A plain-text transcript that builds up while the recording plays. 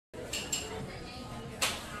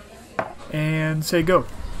and say go.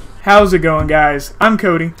 How's it going, guys? I'm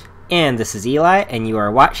Cody. And this is Eli, and you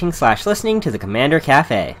are watching/listening to the Commander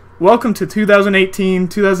Cafe. Welcome to 2018.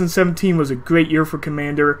 2017 was a great year for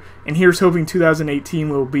Commander, and here's hoping 2018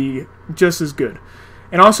 will be just as good.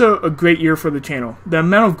 And also a great year for the channel. The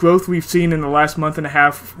amount of growth we've seen in the last month and a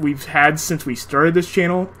half we've had since we started this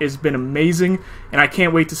channel has been amazing, and I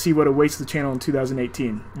can't wait to see what awaits the channel in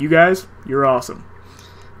 2018. You guys, you're awesome.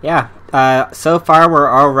 Yeah, so far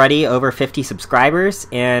we're already over 50 subscribers,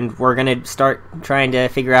 and we're going to start trying to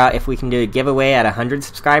figure out if we can do a giveaway at 100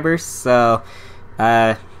 subscribers, so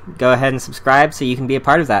go ahead and subscribe so you can be a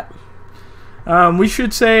part of that. We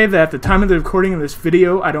should say that at the time of the recording of this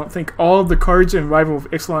video, I don't think all of the cards in Rivals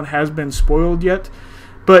of Ixalan has been spoiled yet,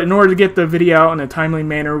 but in order to get the video out in a timely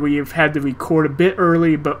manner, we've had to record a bit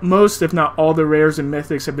early, but most, if not all, the rares and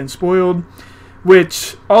mythics have been spoiled,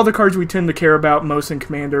 which all the cards we tend to care about most in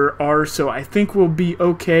Commander are, so I think we'll be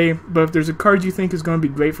okay. But if there's a card you think is going to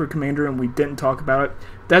be great for Commander and we didn't talk about it,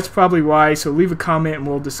 that's probably why, so leave a comment and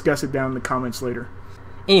we'll discuss it down in the comments later.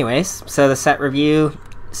 Anyways, so the set reviews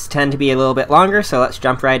tend to be a little bit longer, so let's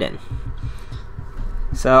jump right in.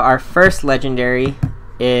 So our first legendary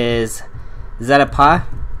is Zetapa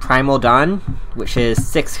Primal Dawn, which is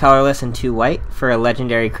 6 colorless and 2 white for a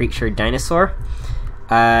legendary creature dinosaur.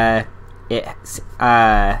 It's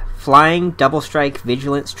flying, double strike,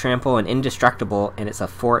 vigilance, trample, and indestructible, and it's a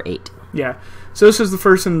 4/8. Yeah, so this is the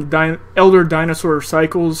first in the Elder Dinosaur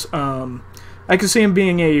cycles. I could see him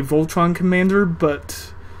being a Voltron commander,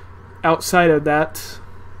 but outside of that,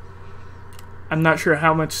 I'm not sure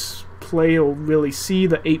how much play you'll really see.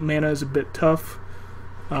 The 8 mana is a bit tough.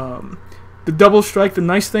 The double strike, the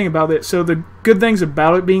nice thing about it, so the good things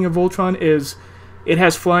about it being a Voltron is it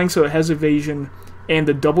has flying, so it has evasion, and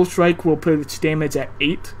the double strike will put its damage at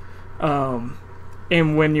 8.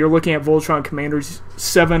 And when you're looking at Voltron commanders,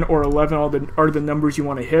 7 or 11 are the numbers you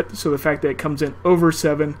want to hit. So the fact that it comes in over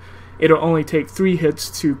 7, it'll only take 3 hits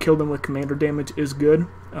to kill them with commander damage is good.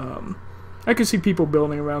 I could see people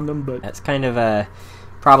building around them, but that's kind of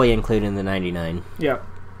probably included in the 99. Yeah.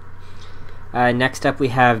 Next up we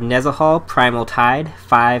have Nezahal Primal Tide,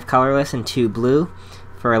 5 colorless and 2 blue.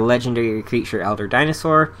 For a legendary creature Elder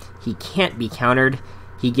Dinosaur, he can't be countered.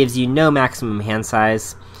 He gives you no maximum hand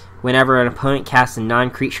size. Whenever an opponent casts a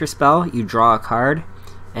non-creature spell, you draw a card,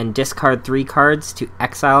 and discard 3 cards to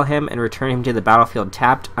exile him and return him to the battlefield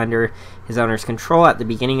tapped under his owner's control at the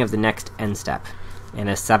beginning of the next end step, and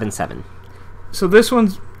a 7/7. So this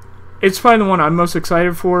one's, it's probably the one I'm most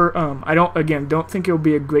excited for. I don't think it'll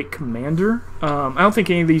be a great commander. I don't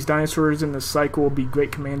think any of these dinosaurs in this cycle will be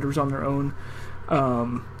great commanders on their own.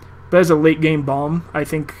 But as a late game bomb, I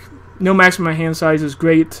think no maximum hand size is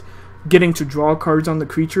great. Getting to draw cards on the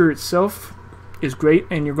creature itself is great,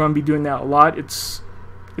 and you're going to be doing that a lot. It's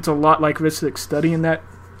a lot like Rhystic Study in that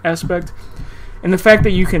aspect. And the fact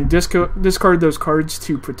that you can discard those cards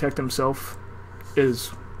to protect himself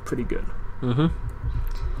is pretty good.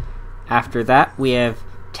 After that, we have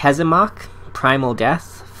Tezimok Primal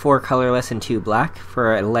Death, 4 colorless and 2 black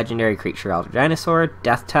for a legendary creature Elder Dinosaur,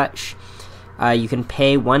 Death Touch. You can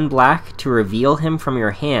pay 1 black to reveal him from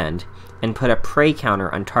your hand and put a prey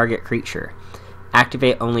counter on target creature.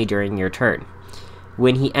 Activate only during your turn.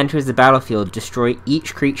 When he enters the battlefield, destroy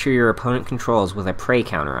each creature your opponent controls with a prey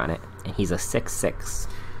counter on it, and he's a 6/6.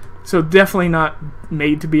 So definitely not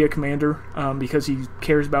made to be a commander because he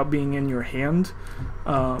cares about being in your hand.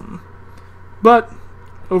 But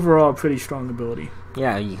overall, a pretty strong ability.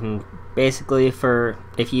 Yeah, you can basically,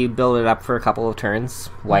 if you build it up for a couple of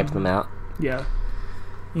turns, wipe them out. Yeah,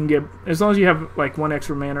 you can get, as long as you have like 1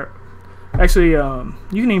 extra mana. Actually,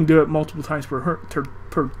 you can even do it multiple times per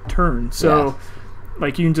turn. So, yeah.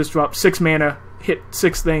 Like you can just drop 6 mana, hit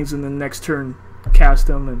 6 things, and then next turn cast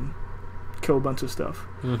them and kill a bunch of stuff.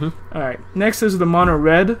 All right, next is the mono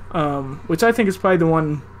red, which I think is probably the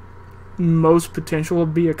one most potential to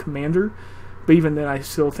be a commander. But even then, I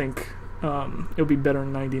still think it'll be better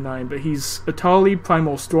than 99. But he's Atali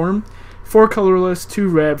Primal Storm. 4 colorless, 2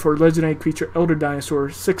 red for legendary creature Elder Dinosaur,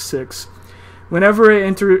 6/6. Whenever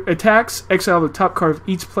it attacks, exile the top card of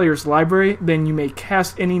each player's library, then you may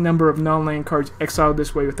cast any number of non-land cards exiled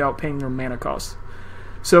this way without paying their mana cost.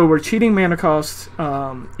 So we're cheating mana cost.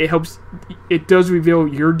 It does reveal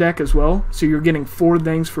your deck as well, so you're getting 4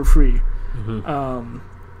 things for free.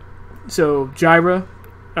 So Gyra,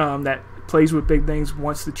 that plays with big things,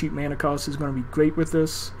 wants the cheap mana cost, is going to be great with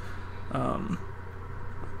this.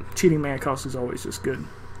 Cheating mana cost is always just good.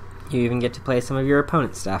 You even get to play some of your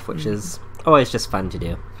opponent's stuff, which is always just fun to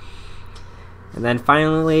do. And then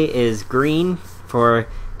finally is green for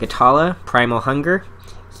Gatala, Primal Hunger.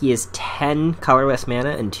 He is 10 colorless mana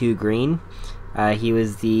and 2 green. He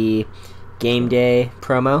was the Game Day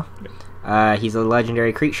promo. He's a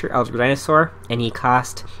legendary creature, Elder Dinosaur, and he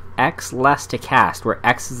cost X less to cast, where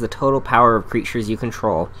X is the total power of creatures you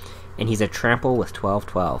control, and he's a trample with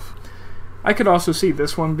 12/12. I could also see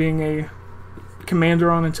this one being a commander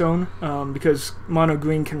on its own, because mono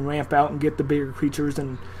green can ramp out and get the bigger creatures,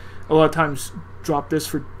 and a lot of times drop this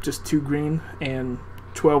for just 2 green, and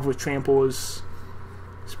 12 with trample is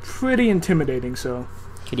pretty intimidating. So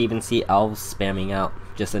could even see elves spamming out,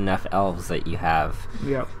 just enough elves that you have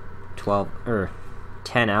 12 or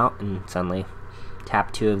 10 out, and suddenly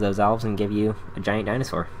tap 2 of those elves and give you a giant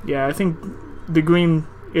dinosaur. Yeah, I think the green,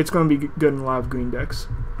 it's going to be good in a lot of green decks.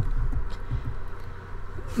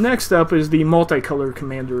 Next up is the multicolor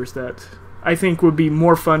commanders that I think would be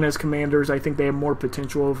more fun as commanders. I think they have more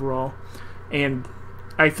potential overall, and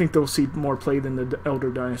I think they'll see more play than the Elder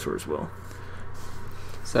Dinosaurs will.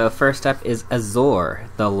 So first up is Azor,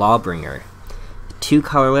 the Lawbringer. 2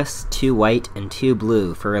 colorless, 2 white, and 2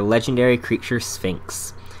 blue for a legendary creature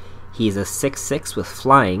Sphinx. He's a 6/6 with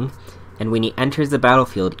flying, and when he enters the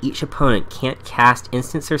battlefield, each opponent can't cast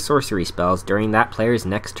instants or sorcery spells during that player's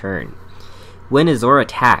next turn. When Azor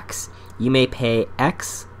attacks, you may pay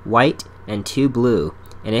X white and 2 blue,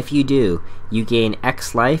 and if you do, you gain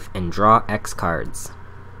X life and draw X cards.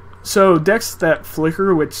 So decks that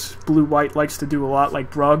flicker, which blue-white likes to do a lot,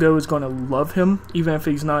 like Brago is going to love him, even if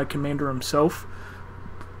he's not a commander himself.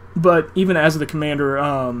 But even as the commander,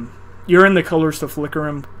 you're in the colors to flicker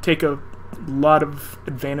him, take a lot of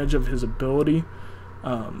advantage of his ability.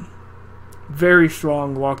 Very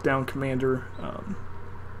strong lockdown commander.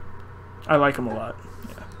 I like him a lot.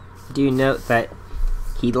 Yeah. Do note that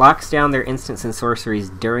he locks down their instants and sorceries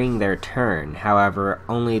during their turn, however,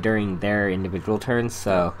 only during their individual turns,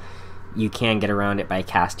 so you can get around it by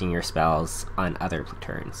casting your spells on other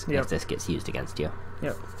turns if this gets used against you.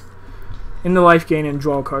 Yep. In the life gain and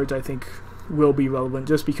draw cards, I think, will be relevant,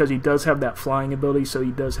 just because he does have that flying ability, so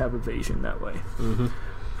he does have evasion that way. Mm-hmm.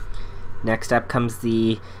 Next up comes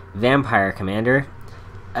the Vampire Commander,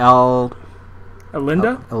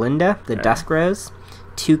 Elinda, the Dusk Rose.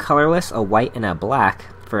 2 colorless, a white, and a black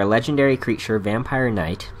for a legendary creature, Vampire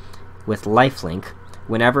Knight, with lifelink.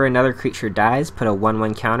 Whenever another creature dies, put a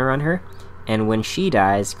 1/1 counter on her, and when she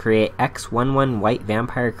dies, create X 1/1 white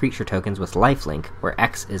vampire creature tokens with lifelink, where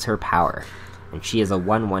X is her power, and she is a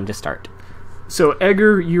 1/1 to start. So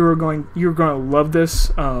Egger, you're going to love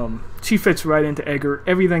this. She fits right into Egger.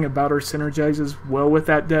 Everything about her synergizes well with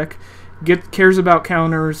that deck. Cares about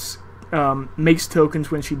counters, makes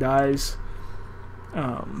tokens when she dies.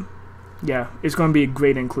 It's going to be a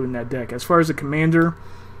great include in that deck. As far as a commander,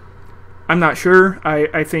 I'm not sure.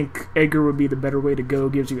 I think Egger would be the better way to go.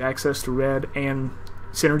 Gives you access to red and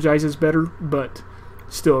synergizes better, but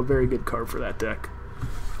still a very good card for that deck.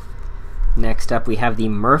 Next up, we have the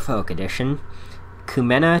Merfolk edition,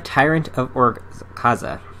 Kumena, Tyrant of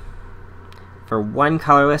Orkaza. For 1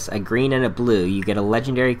 colorless, a green, and a blue, you get a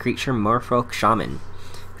legendary creature, Merfolk Shaman,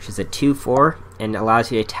 which is a 2/4 and allows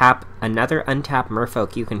you to tap another untapped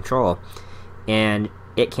merfolk you control, and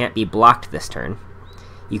it can't be blocked this turn.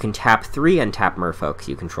 You can tap 3 untapped merfolks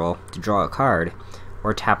you control to draw a card,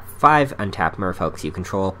 or tap 5 untapped merfolks you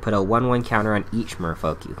control, put a 1/1 counter on each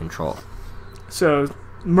merfolk you control. So,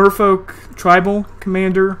 merfolk tribal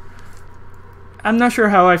commander, I'm not sure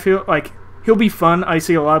how I feel. Like, he'll be fun. I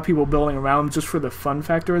see a lot of people building around him just for the fun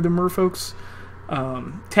factor of the merfolks.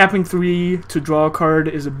 Tapping 3 to draw a card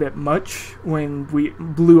is a bit much when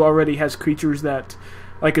blue already has creatures that,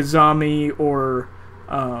 like a zombie or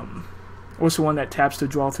what's the one that taps to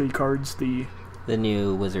draw 3 cards? The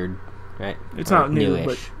new wizard, right? It's not new, newish.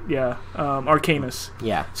 but yeah, Arcanus.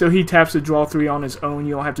 Yeah. So he taps to draw 3 on his own.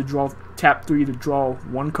 You don't have to tap 3 to draw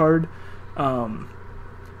 1 card,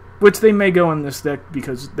 which they may go in this deck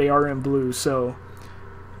because they are in blue. So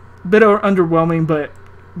a bit underwhelming, but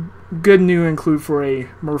good new include for a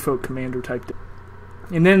Merfolk commander type deck.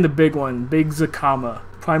 And then the big one, Big Zakama.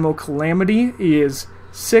 Primal Calamity is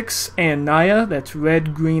 6 and Naya, that's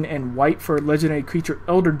red, green, and white for a legendary creature,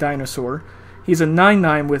 Elder Dinosaur. He's a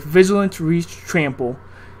 9/9 with Vigilance, Reach, Trample,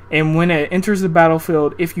 and when it enters the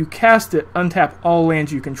battlefield, if you cast it, untap all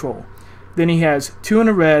lands you control. Then he has 2 and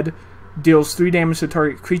a red, deals 3 damage to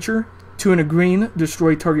target creature, 2 and a green,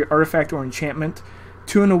 destroy target artifact or enchantment,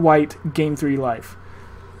 2 and a white, gain 3 life.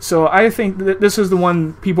 So I think that this is the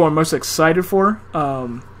one people are most excited for.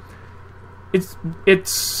 I've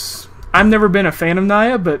never been a fan of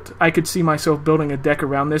Naya, but I could see myself building a deck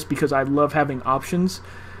around this because I love having options.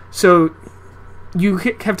 So you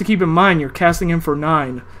have to keep in mind you're casting him for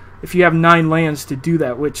 9. If you have 9 lands to do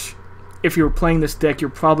that, which if you're playing this deck, you're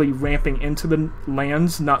probably ramping into the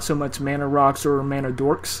lands, not so much mana rocks or mana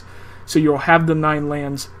dorks. So you'll have the 9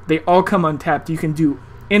 lands. They all come untapped. You can do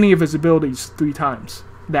any of his abilities 3 times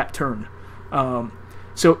that turn.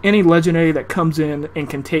 So any legendary that comes in and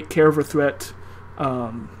can take care of a threat,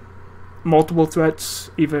 multiple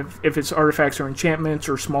threats, even if it's artifacts or enchantments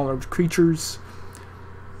or smaller creatures,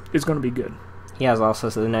 is going to be good. He has also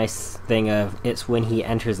the nice thing of it's when he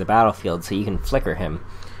enters the battlefield, so you can flicker him.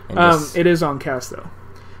 And it is on cast though,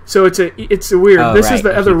 so it's a weird. Oh, this right, is the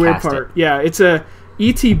if other you weird cast part. it. Yeah, it's a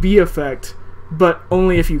ETB effect, but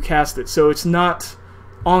only if you cast it. So it's not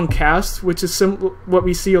on cast, which is what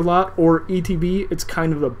we see a lot, or ETB. It's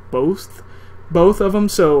kind of a both of them.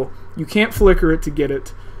 So you can't flicker it to get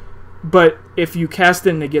it, but if you cast it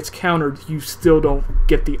and it gets countered, you still don't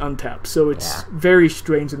get the untap. So it's very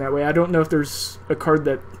strange in that way. I don't know if there's a card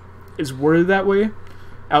that is worded that way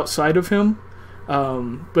outside of him,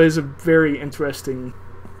 but it's a very interesting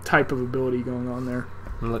type of ability going on there.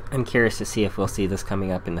 I'm curious to see if we'll see this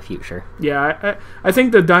coming up in the future. Yeah, I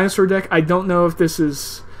think the dinosaur deck, I don't know if this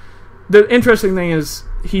is... The interesting thing is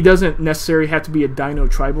he doesn't necessarily have to be a Dino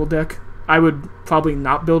Tribal deck. I would probably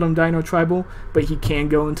not build him Dino Tribal, but he can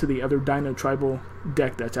go into the other Dino Tribal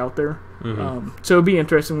deck that's out there. So it'll be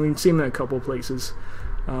interesting. We can see him in a couple places.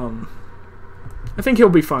 I think he'll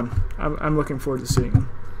be fun. I'm looking forward to seeing him.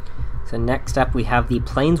 So next up we have the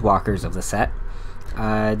Planeswalkers of the set.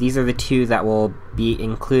 These are the 2 that will be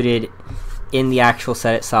included in the actual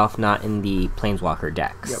set itself, not in the Planeswalker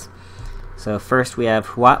decks. Yep. So first we have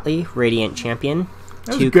Huatli, Radiant Champion.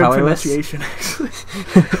 That was 2 good colorless, pronunciation,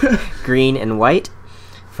 actually. green and white.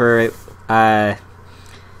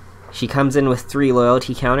 She comes in with 3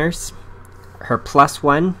 loyalty counters. Her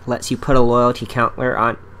 +1 lets you put a loyalty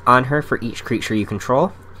counter on her for each creature you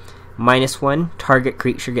control. -1, target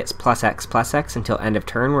creature gets +X until end of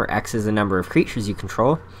turn, where X is the number of creatures you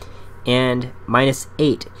control. And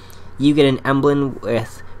 -8, you get an emblem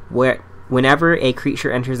with whenever a creature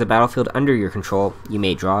enters the battlefield under your control, you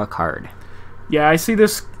may draw a card. Yeah, I see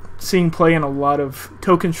this seeing play in a lot of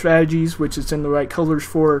token strategies, which is in the right colors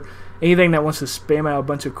for anything that wants to spam out a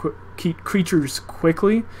bunch of creatures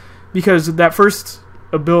quickly, because that first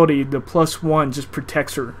ability, the +1, just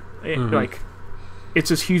protects her. It's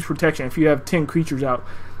this huge protection. If you have 10 creatures out,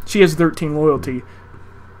 she has 13 loyalty.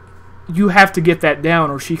 You have to get that down,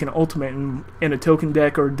 or she can ultimate in a token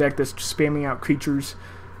deck or a deck that's spamming out creatures.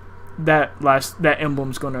 That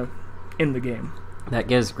emblem's going to end the game. That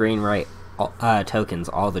gives green-white tokens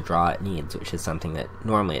all the draw it needs, which is something that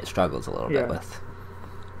normally it struggles a little bit with.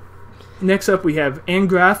 Next up, we have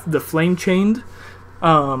Angrath, the Flame Chained.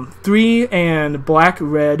 3 and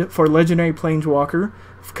black-red for Legendary Planeswalker.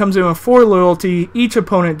 Comes in with 4 loyalty. Each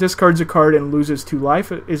opponent discards a card and loses 2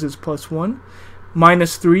 life. It is his +1.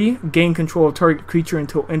 -3, gain control of target creature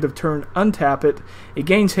until end of turn, untap it. It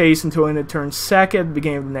gains haste until end of turn, sack it at the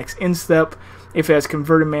beginning of the next end step. If it has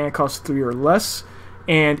converted mana cost 3 or less.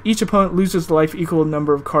 And each opponent loses life equal to the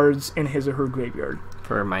number of cards in his or her graveyard.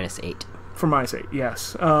 For -8. For -8,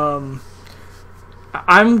 yes.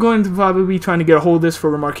 I'm going to probably be trying to get a hold of this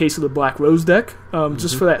for Marquise of the Black Rose deck,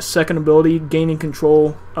 just for that second ability, gaining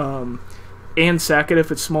control, and sack it if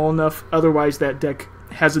it's small enough. Otherwise, that deck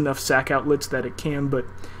has enough sack outlets that it can, but...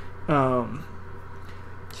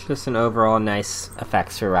 it's just an overall nice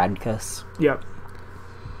effects for Radkus. Yep.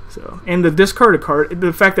 So, and the discard a card,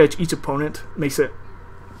 the fact that each opponent makes it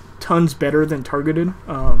tons better than targeted.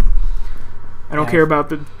 I don't care about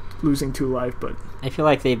the losing 2 life, but... I feel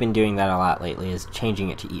like they've been doing that a lot lately, is changing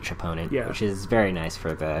it to each opponent, which is very nice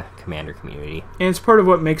for the Commander community. And it's part of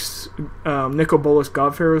what makes Nicol Bolas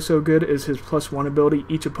Godpharaoh so good, is his +1 ability.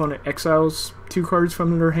 Each opponent exiles 2 cards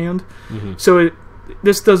from their hand. So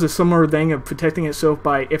this does a similar thing of protecting itself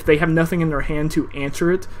by, if they have nothing in their hand to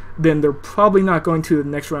answer it, then they're probably not going to the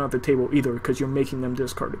next round at the table either, because you're making them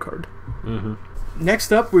discard a card.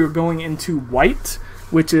 Next up, we're going into white,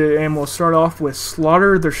 and we'll start off with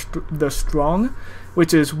Slaughter the Strong,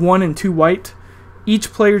 which is 1 and 2 white.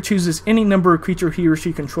 Each player chooses any number of creature he or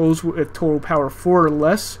she controls with total power 4 or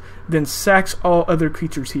less, then sacks all other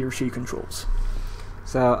creatures he or she controls.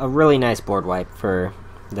 So a really nice board wipe for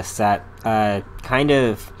the set. I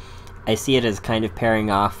see it as kind of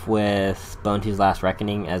pairing off with Bonetooth's Last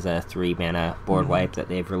Reckoning as a 3-mana board wipe that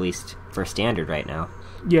they've released for Standard right now.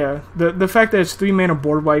 Yeah, the fact that it's 3-mana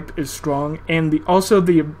board wipe is strong, and also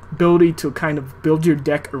the ability to kind of build your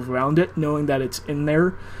deck around it, knowing that it's in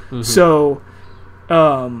there. So,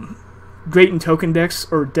 great in token decks,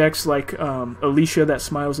 or decks like Alicia that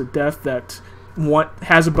Smiles at Death, that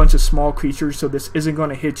has a bunch of small creatures, so this isn't going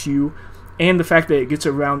to hit you, and the fact that it gets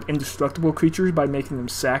around indestructible creatures by making them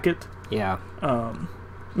sack it. Yeah.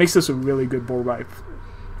 Makes this a really good board wipe.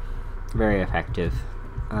 Very effective.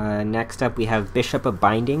 Next up, we have Bishop of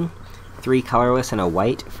Binding. 3 colorless and a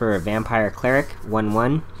white for a Vampire Cleric,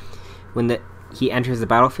 1/1. When he enters the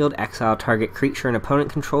battlefield, exile target creature an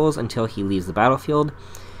opponent controls until he leaves the battlefield.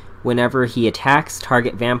 Whenever he attacks,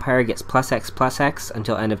 target vampire gets +X/+X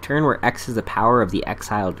until end of turn, where X is the power of the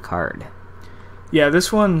exiled card. Yeah,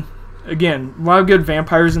 this one, again, a lot of good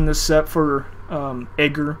vampires in this set for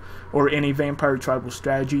Edgar or any vampire tribal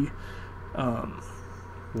strategy.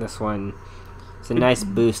 This one is a nice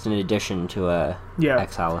boost in addition to a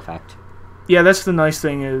exile effect. Yeah, that's the nice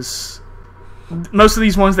thing is most of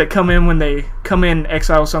these ones that come in, when they come in,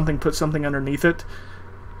 exile something, put something underneath it,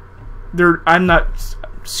 I'm not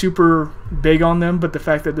super big on them, but the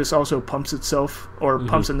fact that this also pumps itself or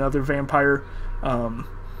pumps another vampire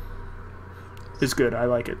is good. I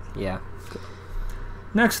like it. Yeah.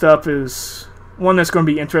 Next up is one that's going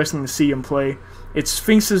to be interesting to see in play. It's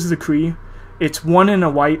Sphinx's Decree. It's 1 and a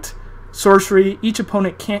white. Sorcery. Each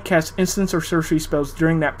opponent can't cast instants or sorcery spells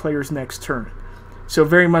during that player's next turn. So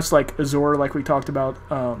very much like Azor, like we talked about.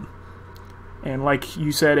 And like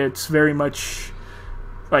you said, it's very much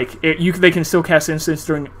like they can still cast instants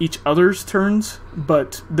during each other's turns,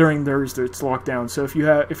 but during theirs it's locked down. So if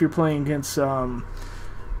you're playing against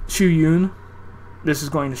Shu Yun, this is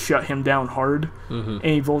going to shut him down hard.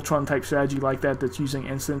 Any Voltron type strategy like that's using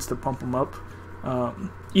instants to pump him up.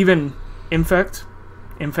 Even Infect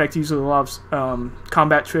uses a lot of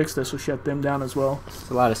combat tricks. This will shut them down as well.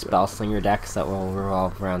 There's a lot of Spellslinger decks that will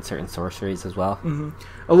revolve around certain sorceries as well.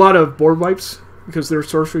 A lot of board wipes, because their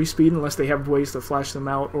sorcery speed, unless they have ways to flash them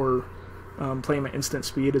out or play them at instant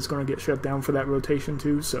speed, is going to get shut down for that rotation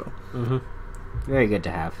too. So, very good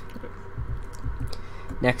to have.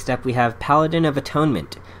 Next up, we have Paladin of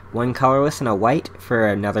Atonement. 1 colorless and a white for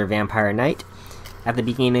another Vampire Knight. At the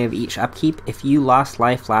beginning of each upkeep, if you lost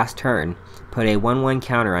life last turn, put a 1/1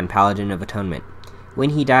 counter on Paladin of Atonement.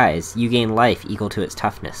 When he dies, you gain life equal to its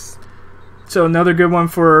toughness. So another good one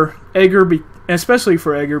for Edgar, especially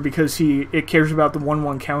for Edgar, because it cares about the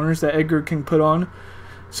 1/1 counters that Edgar can put on.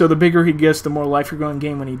 So the bigger he gets, the more life you're going to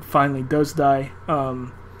gain when he finally does die.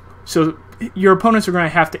 So your opponents are going to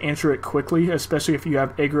have to answer it quickly, especially if you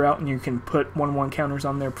have Edgar out and you can put 1/1 counters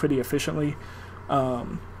on there pretty efficiently.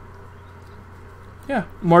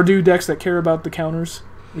 Mardu decks that care about the counters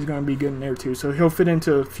is going to be good in there too. So he'll fit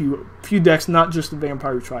into a few decks, not just the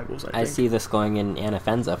Vampire Tribals, I think. I see this going in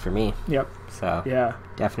Anafenza for me. Yep. So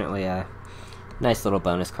definitely a nice little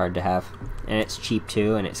bonus card to have. And it's cheap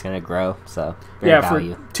too, and it's going to grow, so very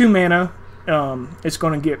value. For 2 mana, you're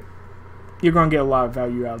going to get a lot of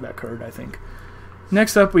value out of that card, I think.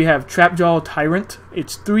 Next up, we have Trapjaw Tyrant.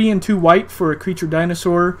 It's 3 and 2 white for a creature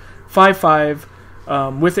dinosaur, 5/5.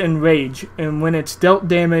 With Enrage, and when it's dealt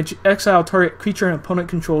damage, exile target creature and opponent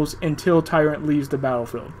controls until Tyrant leaves the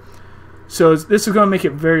battlefield. So this is going to make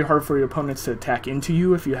it very hard for your opponents to attack into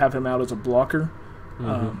you if you have him out as a blocker.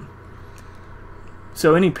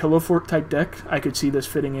 So any Pillow Fort type deck, I could see this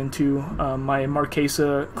fitting into. My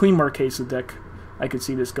Queen Marquesa deck, I could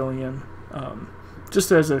see this going in,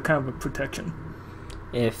 just as a kind of a protection.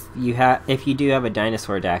 If you do have a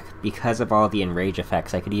dinosaur deck, because of all the Enrage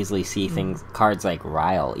effects, I could easily see cards like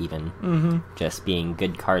Ryle even just being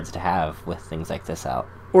good cards to have with things like this out.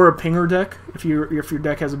 Or a Pinger deck, if your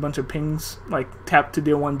deck has a bunch of pings, like tap to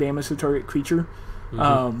deal 1 damage to target creature,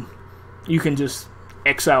 you can just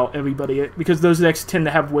exile everybody, because those decks tend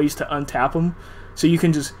to have ways to untap them, so you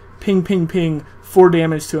can just ping 4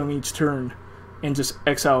 damage to them each turn and just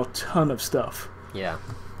exile a ton of stuff. Yeah.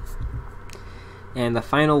 And the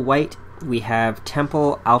final white, we have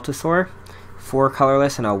Temple Altasaur, 4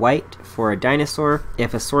 colorless and a white for a dinosaur.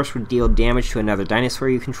 If a source would deal damage to another dinosaur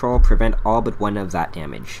you control, prevent all but 1 of that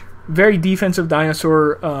damage. Very defensive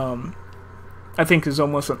dinosaur. I think is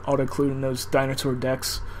almost an auto-clue in those dinosaur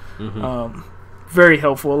decks. Very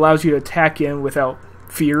helpful. Allows you to attack in without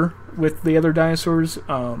fear with the other dinosaurs,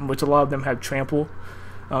 which a lot of them have trample.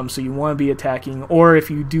 So you want to be attacking. Or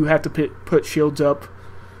if you do have to put shields up,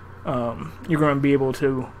 you're going to be able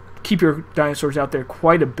to keep your dinosaurs out there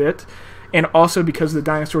quite a bit. And also because the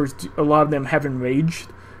dinosaurs, a lot of them have enraged,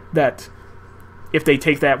 that if they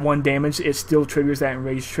take that 1 damage, it still triggers that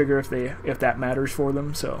enraged trigger if that matters for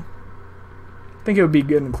them. So I think it would be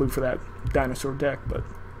good to include for that dinosaur deck. But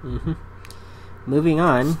moving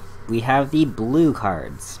on, we have the blue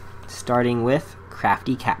cards, starting with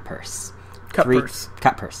Crafty Cat Purse. Cut purse.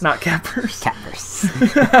 Not cat purse. Cat Purse.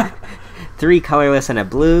 3 colorless and a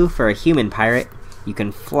blue for a human pirate. You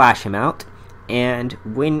can flash him out, And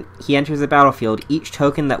when he enters the battlefield, each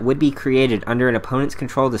token that would be created under an opponent's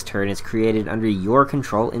control this turn is created under your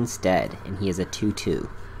control instead, and he is a 2/2.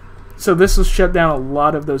 So this will shut down a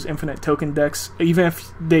lot of those infinite token decks, even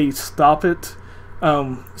if they stop it.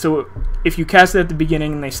 So if you cast it at the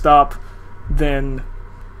beginning and they stop, then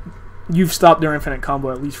you've stopped their infinite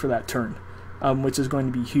combo, at least for that turn, which is going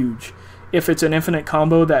to be huge. If it's an infinite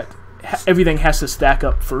combo that everything has to stack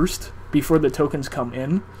up first before the tokens come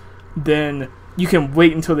in, then you can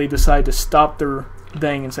wait until they decide to stop their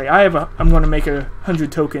thing and say, I'm going to make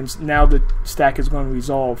 100 tokens, now the stack is going to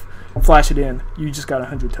resolve, flash it in, you just got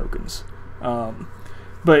 100 tokens.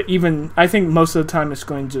 But even, I think most of the time it's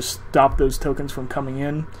going to just stop those tokens from coming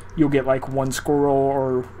in. You'll get like one squirrel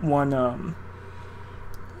or one,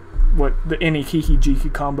 any Kiki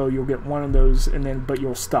Jiki combo, you'll get one of those, but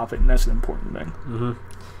you'll stop it, and that's an important thing. Mm-hmm.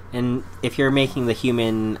 And if you're making the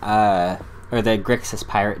human, or the Grixis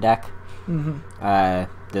pirate deck,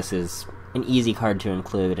 this is an easy card to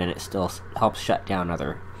include, and it still helps shut down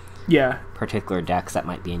other particular decks that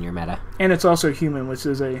might be in your meta. And it's also human, which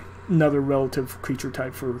is another relative creature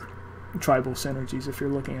type for tribal synergies, if you're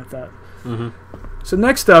looking at that. So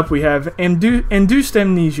next up we have Induced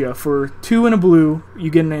Amnesia. For 2 and a blue, you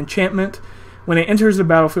get an enchantment. When it enters the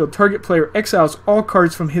battlefield, target player exiles all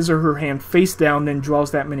cards from his or her hand face down, then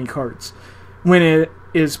draws that many cards. When it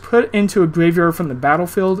is put into a graveyard from the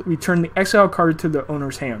battlefield, return the exile card to the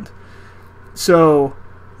owner's hand. So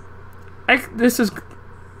this is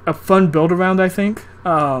a fun build around, I think.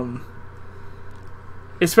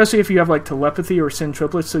 Especially if you have like telepathy or send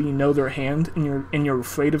triplets, so you know their hand and you're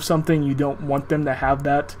afraid of something, you don't want them to have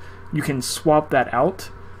that, you can swap that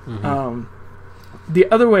out.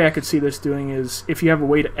 The other way I could see this doing is if you have a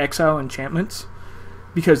way to exile enchantments,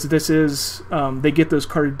 because this is they get those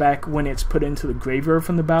cards back when it's put into the graveyard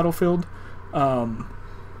from the battlefield,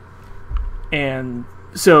 and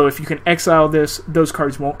so if you can exile this, those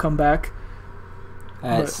cards won't come back.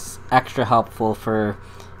 It's extra helpful for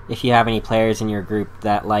if you have any players in your group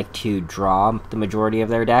that like to draw the majority of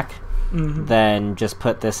their deck, then just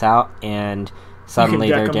put this out and suddenly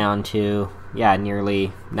they're down to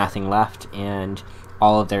nearly nothing left, and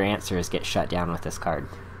all of their answers get shut down with this card.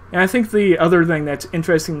 And I think the other thing that's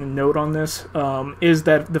interesting to note on this is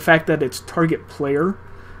that the fact that it's target player,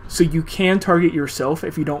 so you can target yourself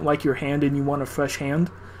if you don't like your hand and you want a fresh hand,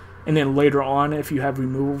 and then later on, if you have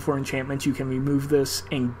removal for enchantments, you can remove this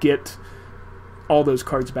and get all those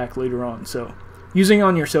cards back later on. So using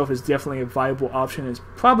on yourself is definitely a viable option. It's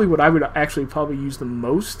probably what I would actually probably use the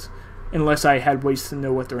most, unless I had ways to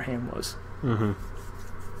know what their hand was.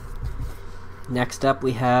 Next up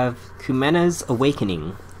we have Kumena's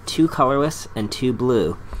Awakening. 2 colorless and 2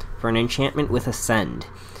 blue for an enchantment with Ascend.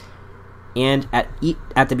 And at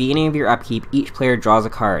the beginning of your upkeep, each player draws a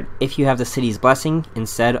card. If you have the city's blessing,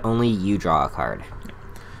 instead only you draw a card.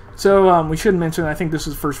 So we should mention, I think this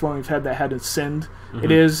is the first one we've had that had Ascend.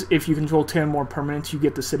 It is, if you control 10 more permanents, you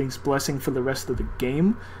get the city's blessing for the rest of the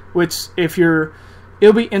game. Which, it'll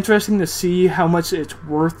be interesting to see how much it's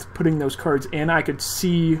worth putting those cards in. I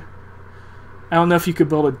don't know if you could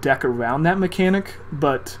build a deck around that mechanic,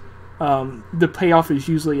 but the payoff is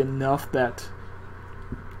usually enough that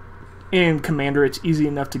in Commander it's easy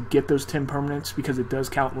enough to get those 10 permanents because it does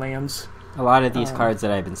count lands. A lot of these cards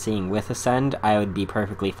that I've been seeing with Ascend, I would be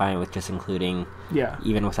perfectly fine with just including,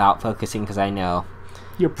 even without focusing, because I know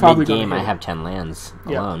you're probably mid-game I have 10 lands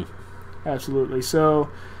alone. Absolutely. So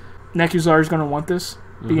Nekuzar is going to want this.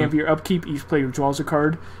 Beginning of your upkeep, each player draws a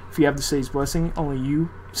card. If you have the City's Blessing, only you.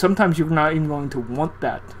 Sometimes you're not even going to want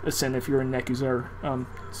that Ascend if you're in Nekuzar,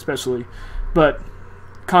 especially. But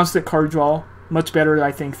constant card draw, much better,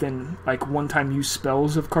 I think, than like one-time use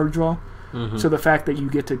spells of card draw. So the fact that you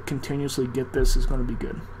get to continuously get this is going to be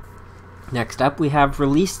good. Next up, we have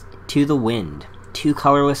Release to the Wind. 2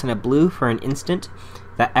 colorless and a blue for an instant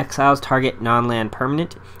that exiles target non-land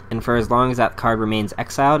permanent, and for as long as that card remains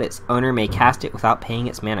exiled, its owner may cast it without paying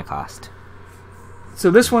its mana cost. So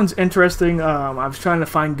this one's interesting. I was trying to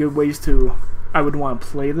find good ways I would want to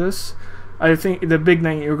play this. I think the big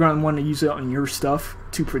thing, you're going to want to use it on your stuff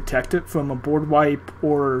to protect it from a board wipe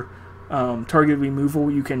or target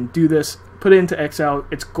removal. You can do this, put it into exile,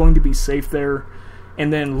 it's going to be safe there,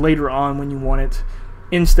 and then later on when you want it,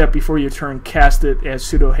 in step before your turn, cast it as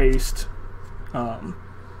pseudo haste.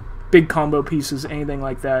 Big combo pieces, anything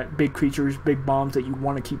like that, big creatures, big bombs that you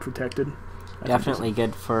want to keep protected. Definitely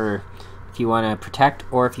good for if you want to protect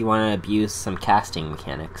or if you want to abuse some casting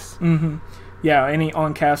mechanics. Yeah, any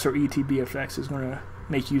on cast or ETB effects is going to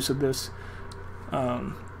make use of this.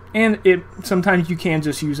 And sometimes you can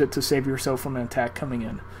just use it to save yourself from an attack coming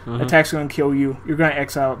in. Attack's going to kill you. You're going to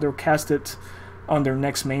exile it. They'll cast it. on their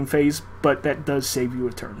next main phase, but that does save you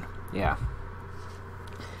a turn. Yeah.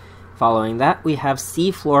 Following that, we have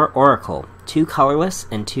Seafloor Oracle, 2 colorless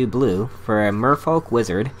and 2 blue for a Merfolk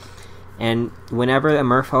Wizard, and whenever a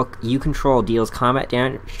Merfolk you control deals combat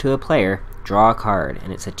damage to a player, draw a card,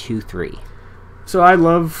 and it's a 2/3. So I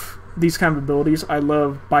love these kind of abilities. I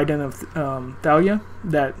love Biden of Thalia,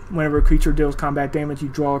 that whenever a creature deals combat damage, you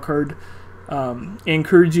draw a card. It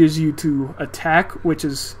encourages you to attack, which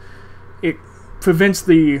is... it prevents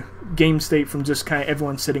the game state from just kind of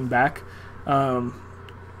everyone sitting back.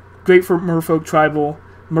 Great for Merfolk Tribal.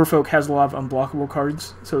 Merfolk has a lot of unblockable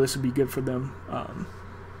cards, so this would be good for them.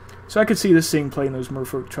 So I could see this thing playing those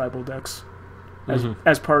Merfolk Tribal decks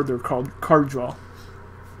as part of their card draw.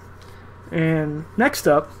 And next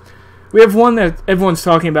up, we have one that everyone's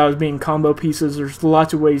talking about as being combo pieces. There's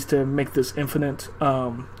lots of ways to make this infinite.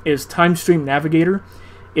 Is Time Stream Navigator.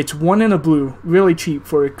 It's 1 and a blue, really cheap,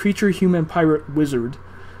 for a creature, human, pirate, wizard.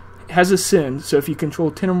 It has a sin, so if you control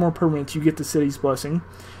 10 or more permanents, you get the City's Blessing.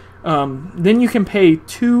 Then you can pay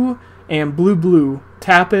 2 and blue,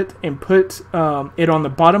 tap it, and put it on the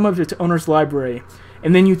bottom of its owner's library,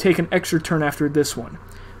 and then you take an extra turn after this one.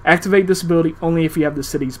 Activate this ability only if you have the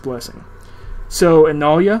City's Blessing. So in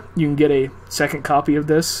Nalia, you can get a second copy of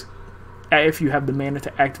this if you have the mana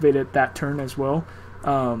to activate it that turn as well,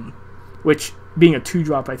 which, being a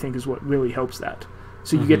 2-drop, I think is what really helps that.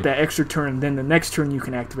 So you get that extra turn, then the next turn you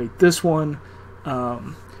can activate this one.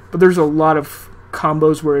 But there's a lot of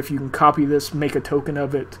combos where if you can copy this, make a token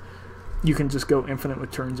of it, you can just go infinite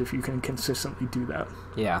with turns if you can consistently do that.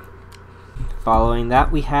 Yeah. Following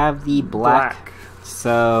that, we have the black.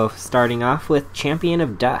 So, starting off with Champion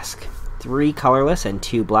of Dusk. 3 colorless and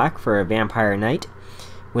 2 black for a Vampire Knight.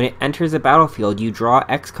 When it enters a battlefield, you draw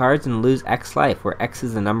X cards and lose X life, where X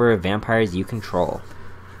is the number of vampires you control.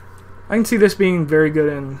 I can see this being very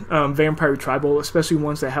good in Vampire Tribal, especially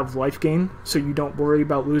ones that have life gain, so you don't worry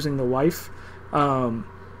about losing the life. But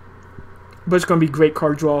it's going to be great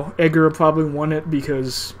card draw. Edgar will probably want it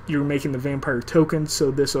because you're making the vampire tokens,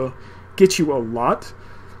 so this will get you a lot.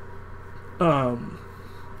 And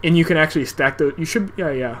you can actually stack those. You should,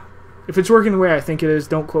 yeah. If it's working the way I think it is,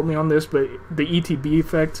 don't quote me on this, but the ETB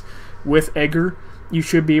effect with Edgar, you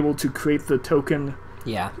should be able to create the token,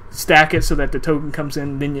 stack it so that the token comes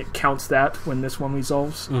in, then it counts that when this one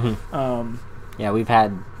resolves. Yeah, we've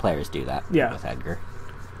had players do that with Edgar.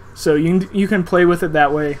 So you can play with it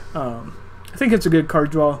that way. I think it's a good card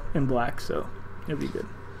draw in black, so it'll be good.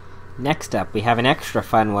 Next up, we have an extra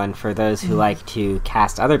fun one for those who like to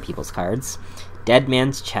cast other people's cards. Dead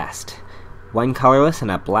Man's Chest. 1 colorless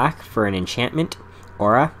and a black for an enchantment,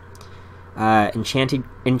 aura.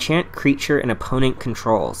 Enchant creature an opponent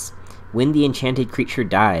controls. When the enchanted creature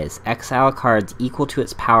dies, exile cards equal to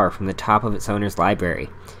its power from the top of its owner's library.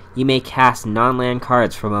 You may cast non-land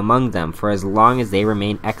cards from among them for as long as they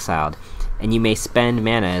remain exiled, and you may spend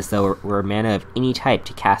mana as though it were mana of any type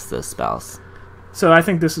to cast those spells. So I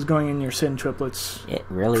think this is going in your Sin triplets. It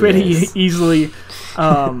really pretty is. Easily.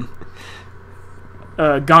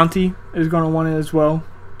 Gonti is going to want it as well.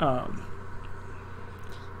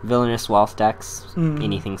 Villainous Waltz decks,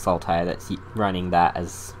 anything Sultai that's running that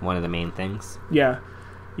as one of the main things. Yeah,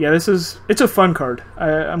 it's a fun card.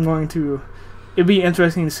 It'd be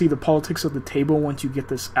interesting to see the politics of the table once you get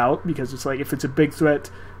this out, because it's like, if it's a big threat,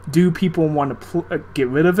 do people want to get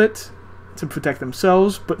rid of it to protect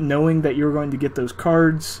themselves, but knowing that you're going to get those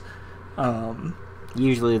cards?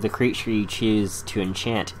 Usually the creature you choose to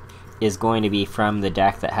enchant is going to be from the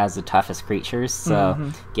deck that has the toughest creatures,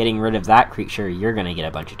 so getting rid of that creature, you're going to get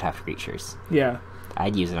a bunch of tough creatures. Yeah.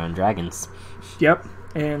 I'd use it on dragons. Yep,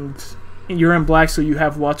 and you're in black, so you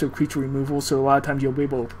have lots of creature removal, so a lot of times you'll be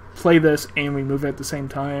able to play this and remove it at the same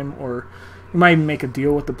time, or you might even make a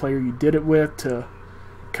deal with the player you did it with to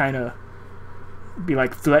kind of be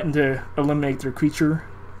like, threaten to eliminate their creature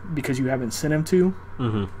because you haven't sent him to,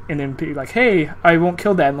 and then be like, hey, I won't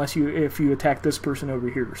kill that if you attack this person over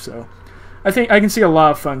here. So I think I can see a lot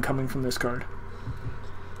of fun coming from this card.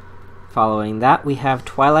 Following that, we have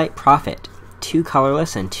Twilight Prophet. 2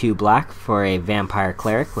 colorless and 2 black for a vampire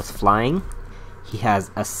cleric with flying. He has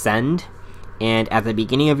Ascend, and at the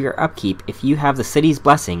beginning of your upkeep, if you have the City's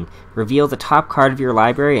Blessing, reveal the top card of your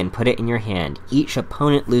library and put it in your hand. Each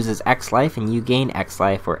opponent loses X life, and you gain X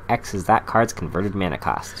life, where X is that card's converted mana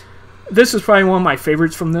cost. This is probably one of my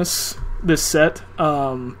favorites from this set.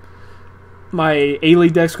 My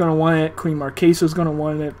A-League deck's going to want it. Queen Marquesa's going to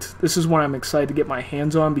want it. This is one I'm excited to get my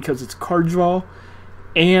hands on because it's card draw,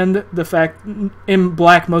 and the fact in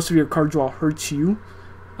black most of your card draw hurts you.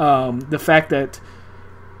 The fact that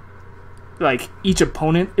like each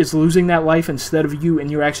opponent is losing that life instead of you,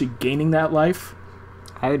 and you're actually gaining that life.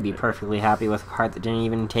 I would be perfectly happy with a card that didn't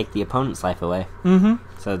even take the opponent's life away.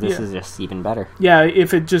 So this is just even better. Yeah,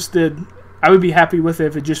 if it just did... I would be happy with it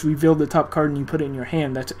if it just revealed the top card and you put it in your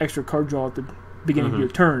hand. That's extra card draw at the beginning of your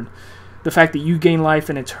turn. The fact that you gain life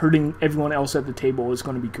and it's hurting everyone else at the table is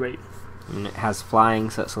going to be great. And it has flying,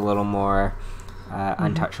 so it's a little more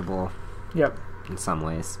untouchable in some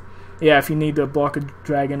ways. Yeah, if you need to block a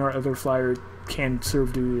dragon or other flyer, it can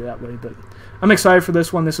serve duty that way. But I'm excited for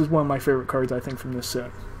this one. This is one of my favorite cards, I think, from this set.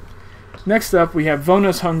 Next up, we have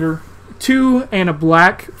Vona's Hunger. 2 and a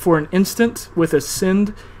black for an instant with a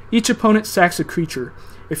send. Each opponent sacks a creature.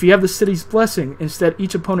 If you have the City's Blessing, instead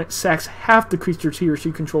each opponent sacks half the creatures he or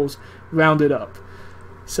she controls, rounded up.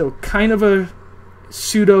 So kind of a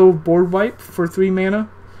pseudo board wipe for 3 mana.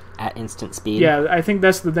 At instant speed. Yeah, I think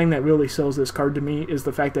that's the thing that really sells this card to me, is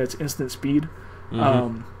the fact that it's instant speed.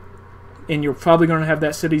 And you're probably going to have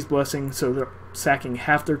that City's Blessing, so they're sacking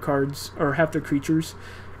half their cards, or half their creatures,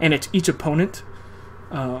 and it's each opponent.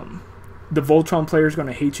 The Voltron player is going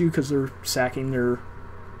to hate you because they're sacking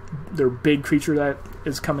their big creature that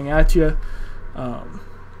is coming at you.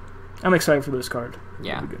 I'm excited for this card.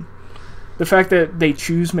 Yeah. Good. The fact that they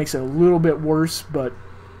choose makes it a little bit worse, but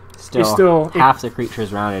still half the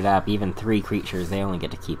creatures rounded up. Even 3 creatures, they only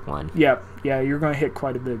get to keep 1. Yeah, you're going to hit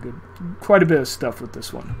quite a bit of stuff with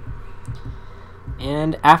this one.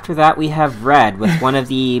 And after that, we have red with one of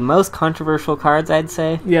the most controversial cards, I'd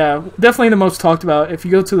say. Yeah, definitely the most talked about. If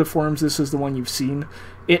you go to the forums, this is the one you've seen.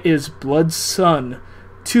 It is Blood Sun.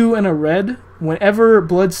 2 and a red. Whenever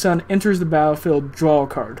Blood Sun enters the battlefield, draw a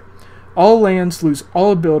card. All lands lose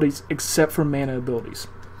all abilities except for mana abilities.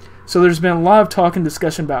 So there's been a lot of talk and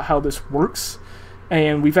discussion about how this works.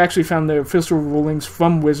 And we've actually found the official rulings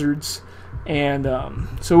from Wizards. And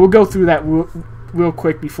so we'll go through that real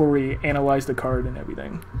quick before we analyze the card and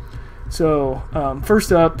everything. So,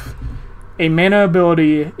 first up, a mana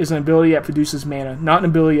ability is an ability that produces mana, not an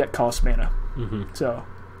ability that costs mana. So,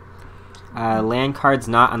 land cards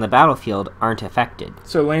not on the battlefield aren't affected.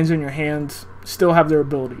 So lands in your hand still have their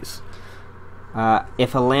abilities.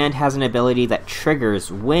 If a land has an ability that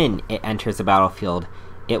triggers when it enters the battlefield,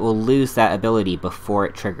 it will lose that ability before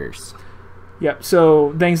it triggers. Yep,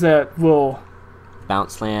 so things that will...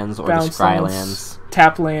 bounce lands or the scry lands.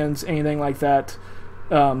 Tap lands, anything like that.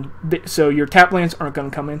 So your tap lands aren't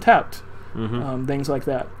going to come in tapped. Things like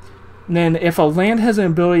that. And then if a land has an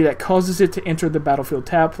ability that causes it to enter the battlefield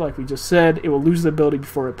tapped, like we just said, it will lose the ability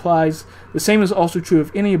before it applies. The same is also true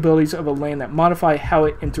of any abilities of a land that modify how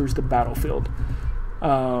it enters the battlefield.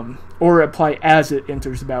 Or apply as it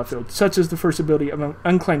enters the battlefield, such as the first ability of an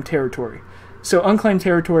Unclaimed Territory. So Unclaimed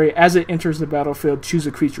Territory, as it enters the battlefield, choose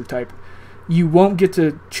a creature type. You won't get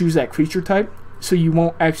to choose that creature type, so you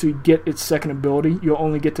won't actually get its second ability. You'll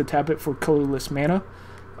only get to tap it for colorless mana.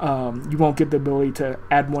 You won't get the ability to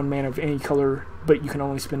add 1 mana of any color, but you can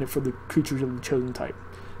only spend it for the creatures of the chosen type.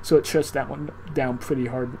 So it shuts that one down pretty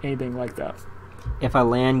hard, anything like that. If a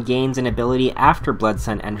land gains an ability after Blood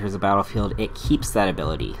Sun enters the battlefield, it keeps that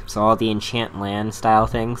ability. So all the enchant land style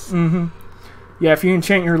things. Yeah, if you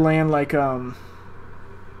enchant your land like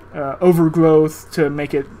Overgrowth to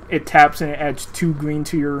make it taps and it adds 2 green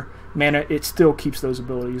to your mana, it still keeps those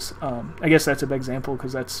abilities. I guess that's a big example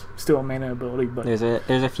because that's still a mana ability. But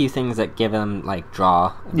there's a few things that give them like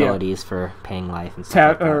draw abilities for paying life and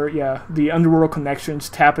stuff. The Underworld Connections,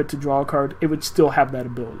 tap it to draw a card. It would still have that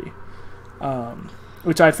ability,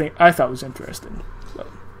 which I thought was interesting. So.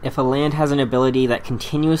 If a land has an ability that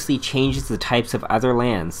continuously changes the types of other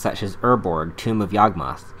lands, such as Urborg, Tomb of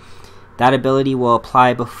Yawgmoth, that ability will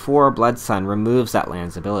apply before Blood Sun removes that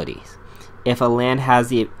land's abilities. If a land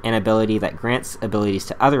has an ability that grants abilities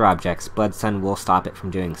to other objects, Blood Sun will stop it from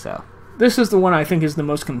doing so. This is the one I think is the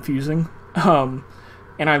most confusing, and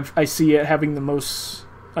I see it having the most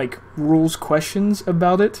rules questions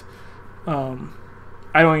about it.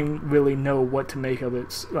 I don't even really know what to make of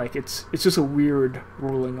it. It's just a weird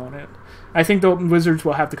ruling on it. I think the Wizards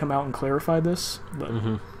will have to come out and clarify this. But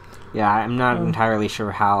yeah, I'm not entirely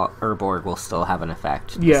sure how Urborg will still have an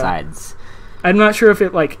effect. Besides, I'm not sure if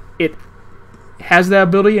it has that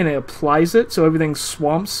ability and it applies it, so everything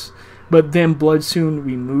swamps. But then Blood Sun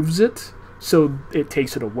removes it, so it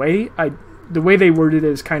takes it away. The way they worded it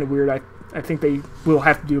is kind of weird. I think they will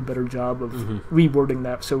have to do a better job of rewording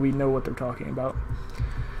that so we know what they're talking about.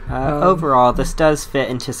 Overall, this does fit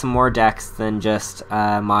into some more decks than just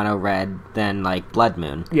mono red than Blood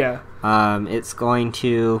Moon. Yeah. It's going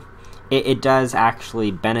to... It does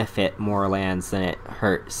actually benefit more lands than it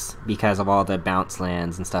hurts because of all the bounce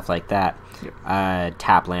lands and stuff like that. Yep.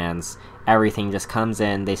 Tap lands. Everything just comes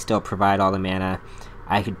in. They still provide all the mana.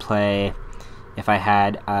 I could play... If I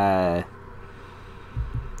had...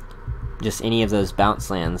 just any of those bounce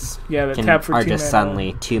lands that tap for are 2 just mana.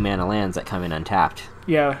 suddenly 2 mana lands that come in untapped.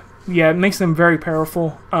 Yeah, it makes them very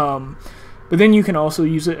powerful. But then you can also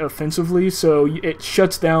use it offensively, so it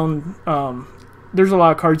shuts down. There's a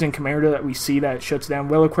lot of cards in Commander that we see that it shuts down.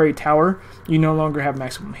 Reliquary Tower, you no longer have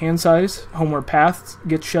maximum hand size. Homeward Path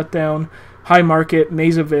gets shut down. High Market,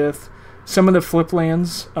 Maze of Ith, some of the flip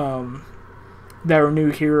lands that are new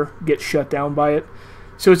here get shut down by it.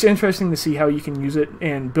 So it's interesting to see how you can use it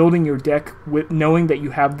and building your deck with knowing that you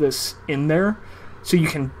have this in there, so you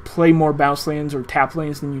can play more bounce lands or tap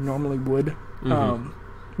lands than you normally would.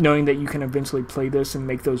 Knowing that you can eventually play this and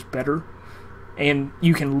make those better. And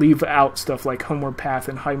you can leave out stuff like Homeward Path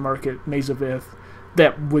and High Market, Maze of Ith,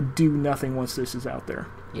 that would do nothing once this is out there.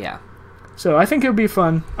 Yeah. So I think it'll be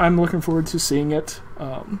fun. I'm looking forward to seeing it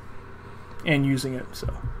and using it. So.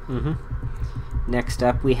 Next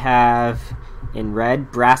up we have, in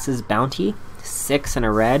red, Brass's Bounty. 6 and a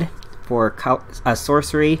red for a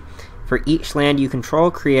sorcery. For each land you control,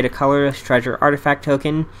 create a colorless treasure artifact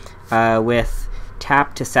token with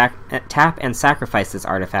tap and sacrifice this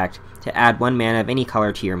artifact to add 1 mana of any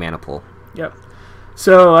color to your mana pool. Yep.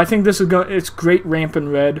 So I think this is it's great ramp in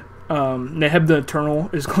red. Neheb the Eternal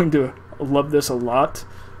is going to love this a lot.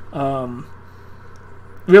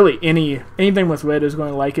 Really, anything with red is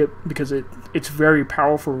going to like it because it's very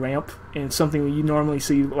powerful ramp and it's something that you normally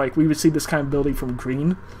see. Like we would see this kind of ability from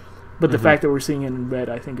green, but the fact that we're seeing it in red,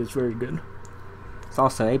 I think, is very good. There's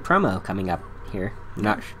also a promo coming up here.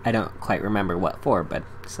 I don't quite remember what for, but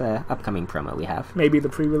it's an upcoming promo we have. Maybe the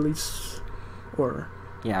pre-release, or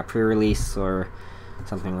pre-release or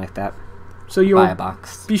something like that. So you'll buy a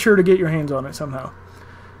box. Be sure to get your hands on it somehow.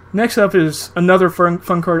 Next up is another fun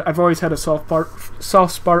card. I've always had a soft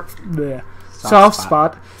spot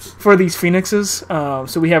for these Phoenixes.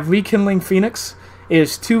 So we have Rekindling Phoenix. It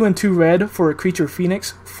is 2 and 2 red for a creature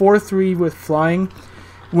Phoenix, 4/3 with flying.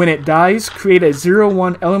 When it dies, create a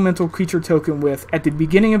 0/1 elemental creature token with, at the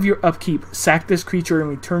beginning of your upkeep, sack this creature and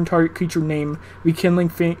return target creature named Rekindling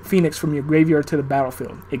Phoenix from your graveyard to the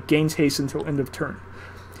battlefield. It gains haste until end of turn.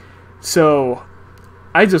 So,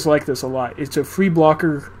 I just like this a lot. It's a free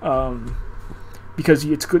blocker because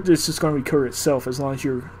it's just going to recur itself as long as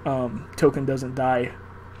your token doesn't die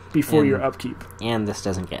before your upkeep. And this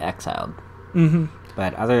doesn't get exiled.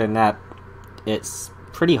 But other than that, it's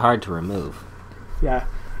pretty hard to remove. Yeah.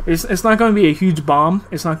 It's not going to be a huge bomb.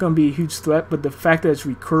 It's not going to be a huge threat, but the fact that it's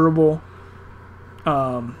recurable,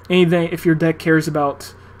 anything, if your deck cares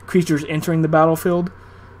about creatures entering the battlefield,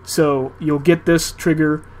 so you'll get this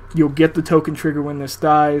trigger, you'll get the token trigger when this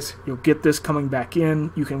dies, you'll get this coming back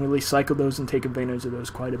in, you can really cycle those and take advantage of those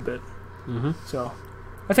quite a bit. So,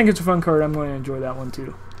 I think it's a fun card. I'm going to enjoy that one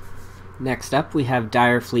too. Next up, we have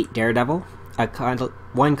Dire Fleet Daredevil,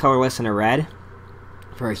 1 colorless and a red.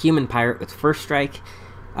 For a human pirate with first strike,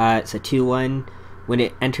 it's a 2/1. When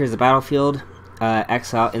it enters the battlefield,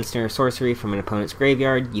 exile instant or sorcery from an opponent's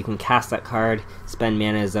graveyard. You can cast that card, spend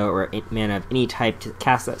mana as though it were mana of any type to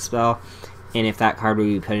cast that spell, and if that card would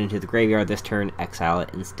be put into the graveyard this turn, exile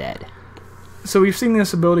it instead. So we've seen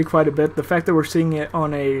this ability quite a bit. The fact that we're seeing it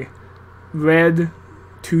on a red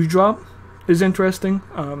 2-drop is interesting.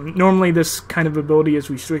 Normally this kind of ability is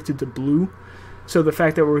restricted to blue. So the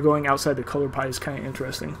fact that we're going outside the color pie is kind of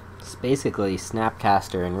interesting. It's basically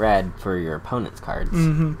Snapcaster in red for your opponent's cards.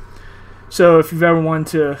 So if you've ever wanted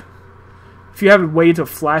to... If you have a way to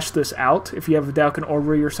flash this out, if you have a Dalkin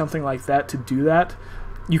Orrery or something like that to do that,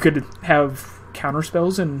 you could have counter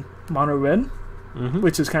spells in mono red,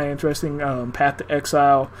 which is kind of interesting. Path to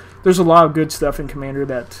Exile. There's a lot of good stuff in Commander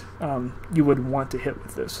that you would want to hit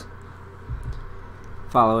with this.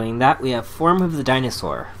 Following that, we have Form of the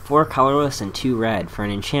Dinosaur, 4 colorless and 2 red for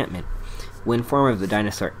an enchantment. When Form of the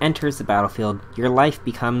Dinosaur enters the battlefield, your life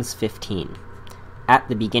becomes 15. At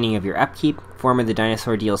the beginning of your upkeep, Form of the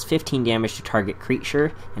Dinosaur deals 15 damage to target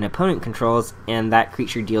creature an opponent controls, and that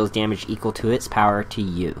creature deals damage equal to its power to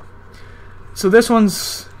you. So this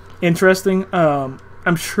one's interesting. I'm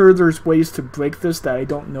sure there's ways to break this that I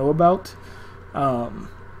don't know about.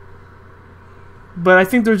 But I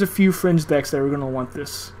think there's a few fringe decks that are going to want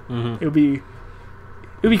this. It'll be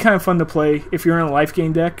kind of fun to play if you're in a life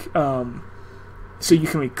gain deck, so you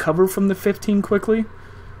can recover from the 15 quickly.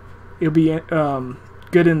 It'll be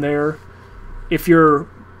good in there. If you're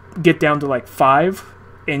get down to like 5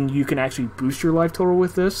 and you can actually boost your life total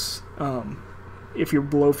with this, if you're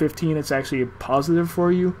below 15, it's actually a positive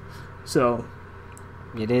for you. So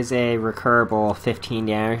it is a recurable 15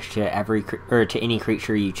 damage to any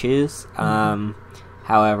creature you choose.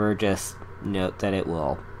 However, just note that it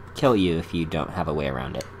will kill you if you don't have a way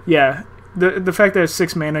around it. Yeah, the fact that it's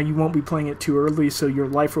 6 mana, you won't be playing it too early, so your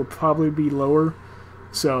life will probably be lower.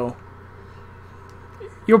 So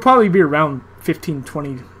you'll probably be around 15,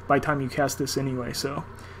 20 by the time you cast this anyway. So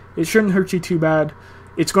it shouldn't hurt you too bad.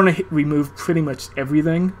 It's going to remove pretty much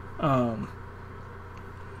everything.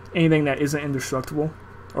 Anything that isn't indestructible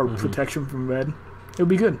or protection from red. It'll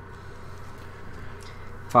be good.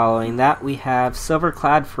 Following that, we have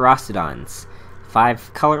Silverclad Ferocidons.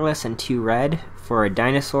 5 colorless and 2 red for a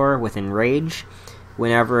dinosaur with Enrage.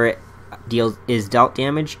 Whenever it is dealt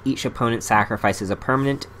damage, each opponent sacrifices a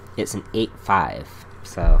permanent. It's an 8/5.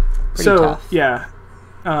 So, pretty tough. Yeah.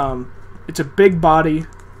 It's a big body,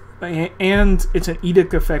 and it's an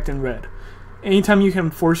edict effect in red. Anytime you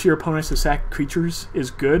can force your opponents to sack creatures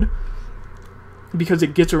is good, because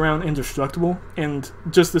it gets around indestructible, and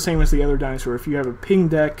just the same as the other dinosaur. If you have a ping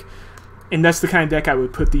deck, and that's the kind of deck I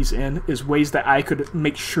would put these in, is ways that I could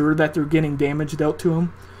make sure that they're getting damage dealt to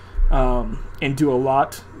them, and do a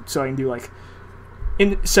lot, so I can do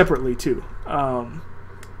separately too.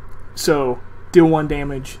 So deal 1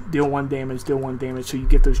 damage, deal 1 damage, deal 1 damage, so you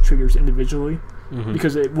get those triggers individually,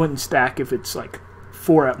 because it wouldn't stack if it's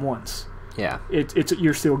 4 at once. Yeah,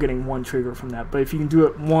 you're still getting 1 trigger from that. But if you can do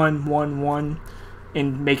it 1, 1, 1,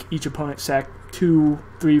 and make each opponent sack 2,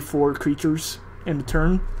 3, 4 creatures in the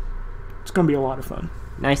turn, it's going to be a lot of fun.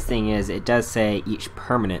 Nice thing is, it does say each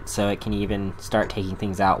permanent, so it can even start taking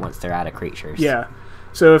things out once they're out of creatures. Yeah.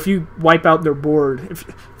 So if you wipe out their board, if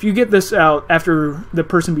you get this out after the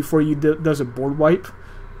person before you does a board wipe,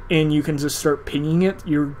 and you can just start pinging it,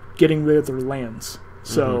 you're getting rid of their lands.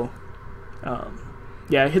 So,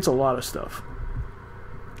 yeah, it hits a lot of stuff.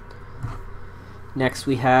 Next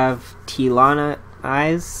we have Tilana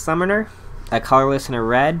Eyes Summoner. A colorless and a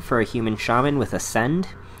red for a human shaman with Ascend.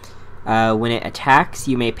 When it attacks,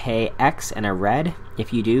 you may pay X and a red.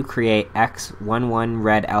 If you do, create X 1/1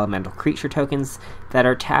 red elemental creature tokens that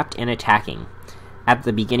are tapped and attacking. At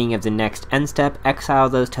the beginning of the next end step, exile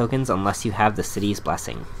those tokens unless you have the city's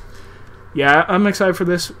blessing. Yeah, I'm excited for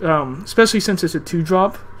this, especially since it's a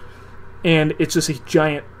 2-drop, and it's just a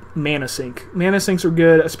giant mana sink. Mana sinks are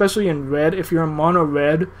good, especially in red. If you're in mono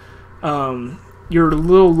red, you're a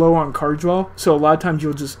little low on card draw, so a lot of times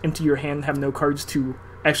you'll just empty your hand and have no cards to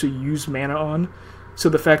actually use mana on. So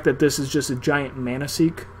the fact that this is just a giant mana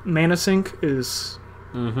sink is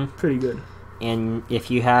pretty good. And if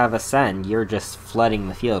you have Ascend, you're just flooding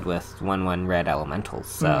the field with 1/1 red elementals.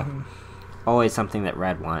 So always something that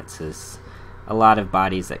red wants is a lot of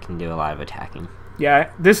bodies that can do a lot of attacking. Yeah,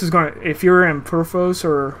 this is going to... If you're in Perfos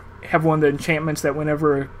or have one of the enchantments that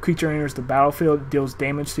whenever a creature enters the battlefield, it deals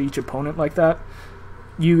damage to each opponent like that,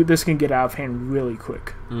 this can get out of hand really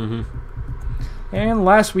quick. And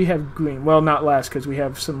last we have green. Well, not last, because we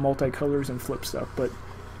have some multicolors and flip stuff, but...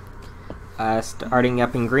 starting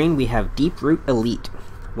up in green, we have Deep Root Elite.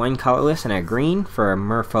 1 colorless and a green for a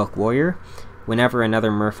Merfolk Warrior. Whenever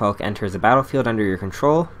another Merfolk enters a battlefield under your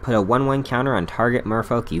control, put a 1/1 counter on target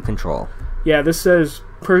Merfolk you control. Yeah, this says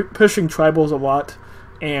pushing tribals a lot,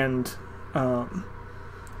 and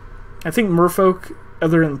I think Merfolk,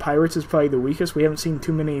 other than pirates, is probably the weakest. We haven't seen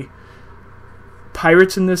too many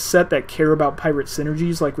pirates in this set that care about pirate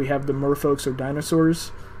synergies like we have the Merfolks or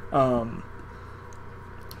dinosaurs.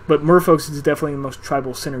 But Merfolks is definitely the most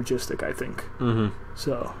tribal synergistic, I think.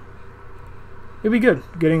 So it'd be good.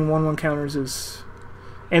 Getting 1/1 counters is,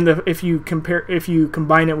 and if you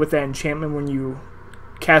combine it with that enchantment, when you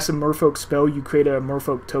cast a Merfolk spell, you create a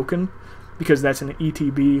Merfolk token, because that's an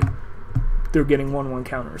ETB. They're getting 1/1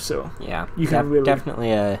 counters, so yeah, you can really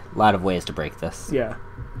definitely a lot of ways to break this. Yeah.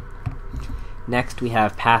 Next we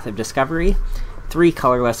have Path of Discovery. 3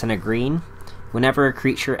 colorless and a green. Whenever a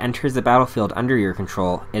creature enters the battlefield under your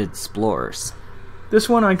control, it explores. This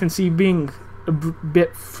one I can see being a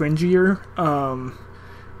bit fringier.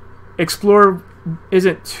 Explore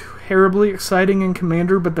isn't terribly exciting in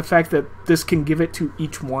Commander, but the fact that this can give it to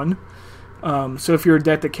each one. So if you're a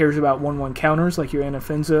deck that cares about 1/1 counters, like your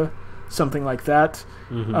Anafenza, something like that,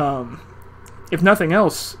 if nothing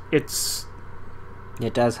else, it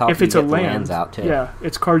does help if you it's get a the land, lands out too. Yeah,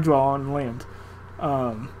 it's card draw on land.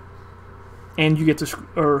 And you get to,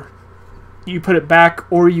 or you put it back,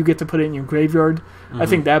 or you get to put it in your graveyard. I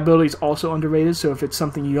think that ability is also underrated, so if it's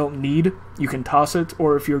something you don't need, you can toss it,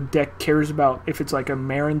 or if your deck cares about, if it's like a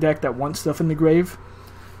Marin deck that wants stuff in the grave,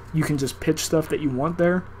 you can just pitch stuff that you want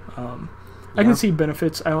there. I can see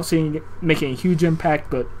benefits. I don't see it making a huge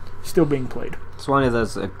impact, but still being played. It's one of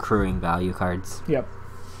those accruing value cards. Yep.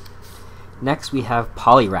 Next we have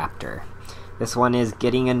Polyraptor. This one is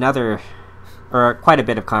getting quite a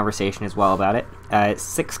bit of conversation as well about it. It's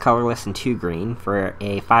 6 colorless and 2 green for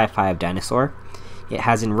a 5/5 dinosaur. It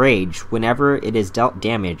has Enrage. Whenever it is dealt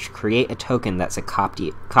damage, create a token that's a copy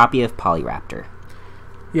of Polyraptor.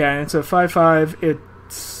 Yeah, and it's a 5/5.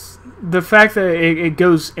 It's the fact that it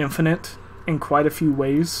goes infinite in quite a few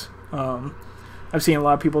ways. I've seen a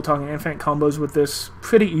lot of people talking infinite combos with this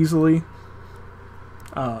pretty easily.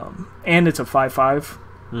 And it's a 5/5.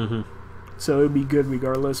 Mm-hmm. So it would be good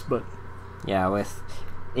regardless, but... Yeah, with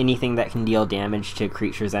anything that can deal damage to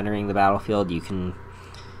creatures entering the battlefield,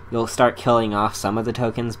 you'll start killing off some of the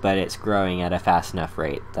tokens, but it's growing at a fast enough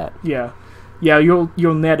rate that... Yeah,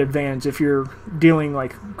 you'll net advantage if you're dealing,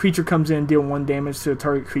 like, creature comes in, deal 1 damage to a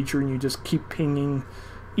target creature, and you just keep pinging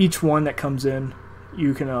each one that comes in.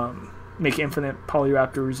 You can make infinite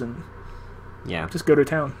Polyraptors and just go to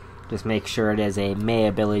town. Just make sure it is a May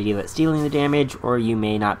ability that's dealing the damage, or you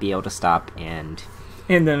may not be able to stop and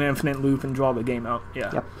then an infinite loop and draw the game out. Yeah.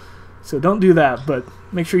 Yep. So don't do that, but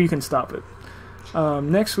make sure you can stop it.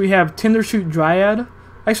 Next we have Tindershoot Dryad.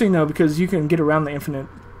 Actually, no, because you can get around the infinite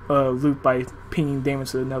loop by pinging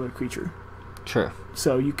damage to another creature. True.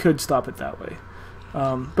 So you could stop it that way.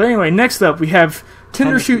 But anyway, next up we have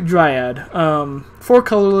Tindershoot Dryad. 4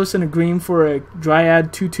 colorless and a green for a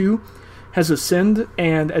Dryad 2/2. Has Ascend,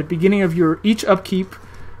 and at the beginning of your each upkeep,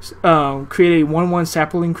 create a 1/1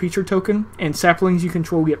 sapling creature token, and saplings you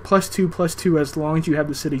control get +2/+2 as long as you have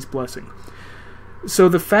the city's blessing. So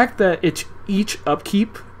the fact that it's each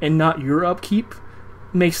upkeep and not your upkeep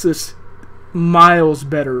makes this miles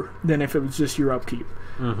better than if it was just your upkeep.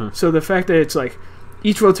 Mm-hmm. So the fact that it's like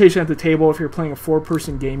each rotation at the table, if you're playing a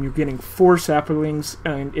 4-person game, you're getting 4 saplings,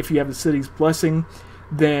 and if you have the city's blessing,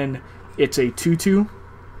 then it's a 2/2.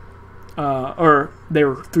 Or they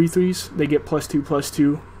were 3/3s. They get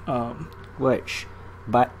 +2/+2.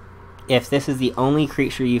 But if this is the only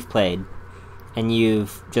creature you've played, and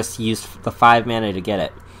you've just used the 5 mana to get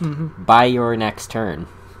it, by your next turn,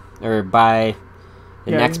 or by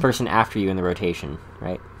the next person after you in the rotation,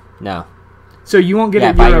 right? No. So you won't get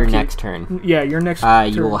it by your next turn. Yeah, your next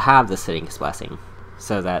turn. You will have the City's Blessing,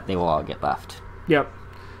 so that they will all get buffed. Yep.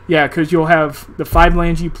 Yeah, because you'll have the 5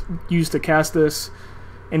 lands you use to cast this,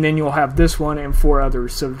 and then you'll have this one and 4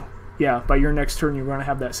 others. So, yeah, by your next turn, you're going to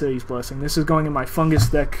have that City's Blessing. This is going in my Fungus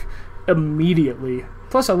deck immediately.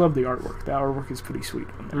 Plus, I love the artwork. The artwork is pretty sweet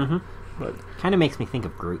on there. Mm-hmm. But kind of makes me think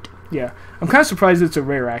of Groot. Yeah. I'm kind of surprised it's a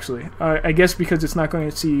rare, actually. I guess because it's not going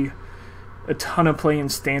to see a ton of play in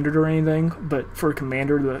Standard or anything, but for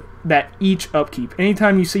Commander, that each upkeep.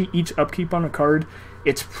 Anytime you see each upkeep on a card,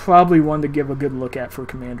 it's probably one to give a good look at for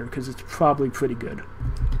Commander, because it's probably pretty good.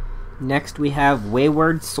 Next, we have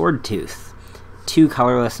Wayward Swordtooth. 2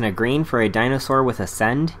 colorless and a green for a dinosaur with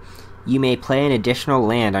Ascend. You may play an additional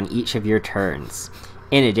land on each of your turns.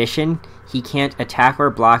 In addition, he can't attack or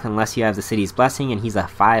block unless you have the City's Blessing, and he's a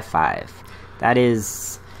 5/5. That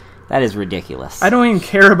is ridiculous. I don't even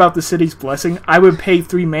care about the City's Blessing. I would pay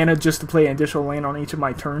 3 mana just to play an additional land on each of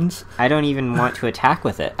my turns. I don't even want to attack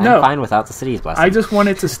with it. No. I'm fine without the City's Blessing. I just want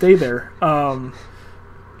it to stay there.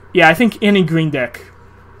 Yeah, I think any green deck,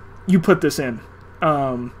 you put this in.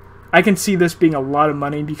 I can see this being a lot of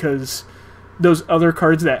money because those other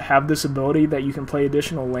cards that have this ability that you can play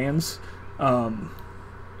additional lands,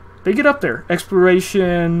 they get up there.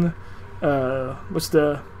 Exploration, what's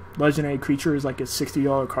the legendary creature is like a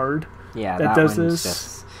 $60 card. Yeah, that does this.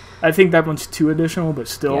 Just... I think that one's 2 additional, but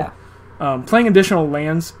still, playing additional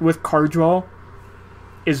lands with card draw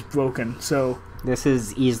is broken. So this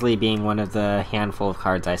is easily being one of the handful of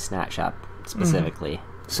cards I snatch up specifically.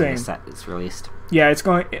 Same. When the set is released. Yeah, it's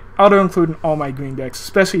going auto-include in all my green decks,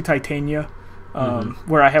 especially Titania,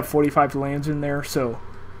 where I have 45 lands in there, so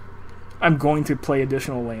I'm going to play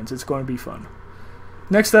additional lands. It's going to be fun.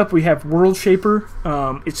 Next up, we have World Shaper.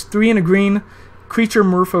 It's 3 and a green, creature,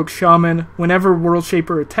 merfolk, shaman. Whenever World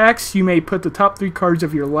Shaper attacks, you may put the top 3 cards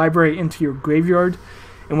of your library into your graveyard,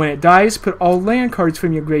 and when it dies, put all land cards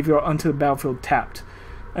from your graveyard onto the battlefield tapped.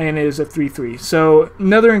 And it is a 3/3. So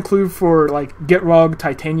another include for like Gitrog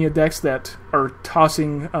Titania decks that are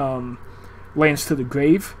tossing lands to the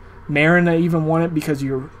grave. Marina even want it because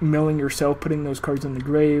you're milling yourself, putting those cards in the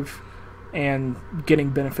grave, and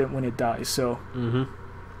getting benefit when it dies. So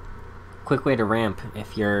quick way to ramp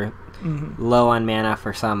if you're low on mana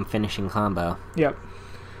for some finishing combo. Yep.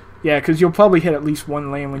 Yeah, because you'll probably hit at least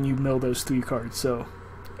 1 land when you mill those 3 cards. So,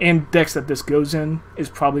 and decks that this goes in is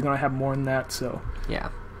probably going to have more than that. So yeah.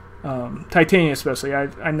 Titania especially.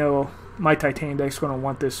 I know my Titania deck's going to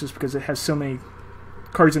want this just because it has so many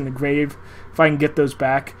cards in the grave. If I can get those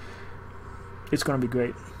back, it's going to be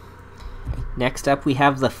great. Next up, we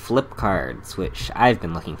have the flip cards, which I've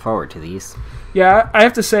been looking forward to these. Yeah, I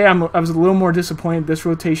have to say I was a little more disappointed this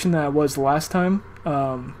rotation than I was last time.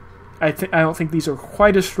 I don't think these are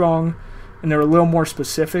quite as strong, and they're a little more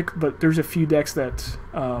specific. But there's a few decks that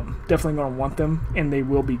definitely going to want them, and they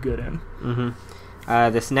will be good in.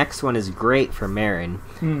 This next one is great for Marin.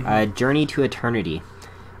 Journey to Eternity.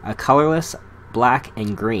 A colorless, black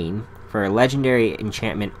and green for a legendary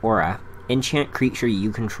enchantment aura. Enchant creature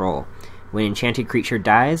you control. When enchanted creature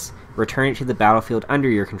dies, return it to the battlefield under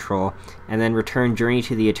your control, and then return Journey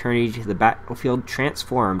to the Eternity to the battlefield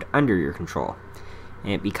transformed under your control.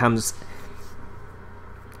 And it becomes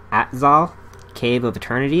Atzal, Cave of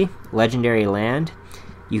Eternity, legendary land.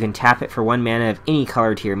 You can tap it for 1 mana of any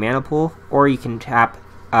color to your mana pool, or you can tap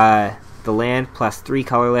the land plus 3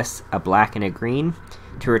 colorless, a black and a green,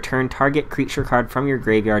 to return target creature card from your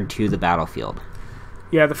graveyard to the battlefield.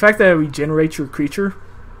 Yeah, the fact that it regenerates your creature,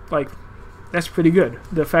 like, that's pretty good.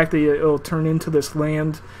 The fact that it'll turn into this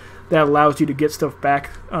land that allows you to get stuff back.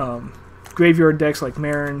 Graveyard decks like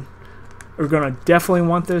Marin are going to definitely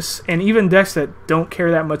want this, and even decks that don't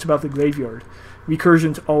care that much about the graveyard.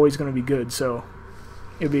 Recursion's always going to be good, so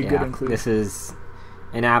it'd be a good include. This is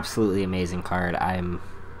an absolutely amazing card.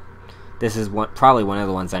 This is probably one of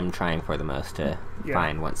the ones I'm trying for the most to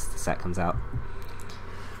find once the set comes out.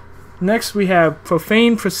 Next, we have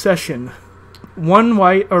Profane Procession. 1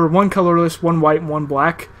 white, or 1 colorless, 1 white, and 1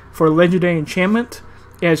 black for a legendary enchantment.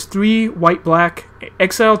 It has 3 white-black,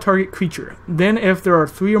 exile target creature. Then, if there are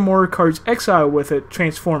 3 or more cards exiled with it,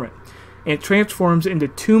 transform it. And it transforms into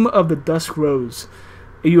Tomb of the Dusk Rose.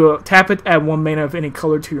 You tap it, add 1 mana of any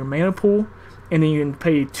color to your mana pool, and then you can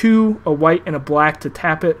pay 2, a white and a black to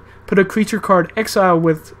tap it. Put a creature card exiled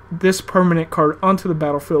with this permanent card onto the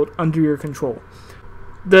battlefield under your control.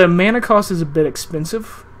 The mana cost is a bit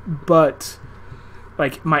expensive, but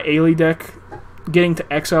like my Ailey deck, getting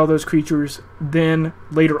to exile those creatures, then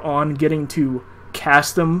later on getting to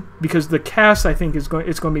cast them, because the cast I think it's going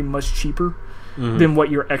to be much cheaper than what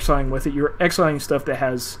you're exiling with it. You're exiling stuff that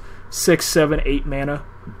has 6, 7, 8 mana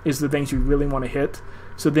is the things you really want to hit.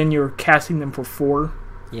 So then you're casting them for 4.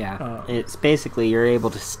 Yeah, it's basically you're able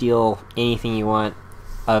to steal anything you want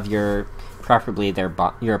of preferably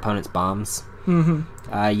your opponent's bombs.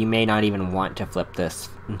 You may not even want to flip this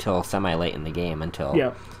until semi-late in the game,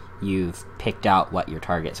 until you've picked out what your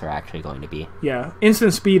targets are actually going to be. Yeah,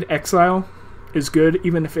 instant speed exile is good,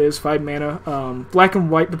 even if it is 5 mana. Black and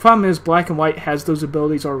white, the problem is black and white has those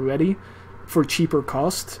abilities already for cheaper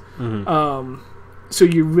cost. So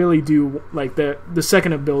you really do, like, the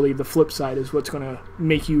second ability, the flip side, is what's going to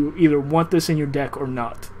make you either want this in your deck or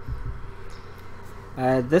not.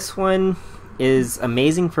 This one is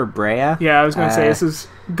amazing for Breya. Yeah, I was going to say, this is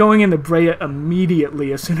going into Breya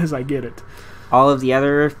immediately as soon as I get it. All of the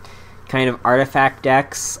other kind of artifact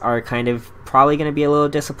decks are kind of probably going to be a little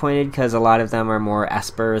disappointed, because a lot of them are more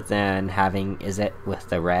Esper than having Izzet with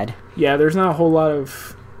the red. Yeah, there's not a whole lot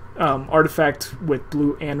of artifact with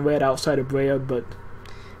blue and red outside of Breya, but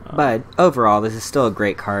overall, this is still a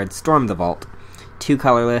great card. Storm the Vault. 2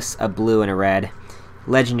 colorless, a blue and a red.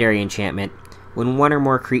 Legendary enchantment. When 1 or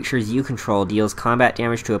more creatures you control deals combat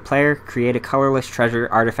damage to a player, create a colorless treasure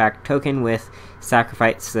artifact token with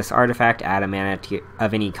sacrifice this artifact, add a mana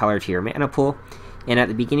of any color to your mana pool, and at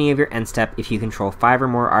the beginning of your end step, if you control 5 or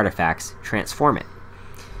more artifacts, transform it.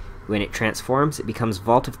 When it transforms, it becomes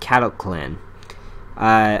Vault of Cataclysm,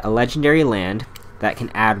 a legendary land that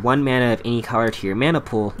can add 1 mana of any color to your mana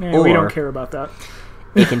pool, or we don't care about that.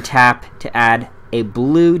 It can tap to add a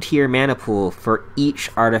blue to your mana pool for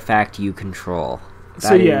each artifact you control.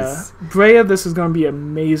 Breya, this is going to be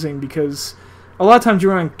amazing, because a lot of times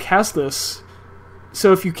you're going to cast this.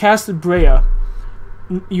 So if you casted Breya,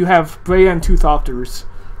 you have Breya and 2 Thopters.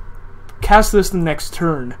 Cast this the next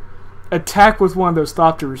turn. Attack with one of those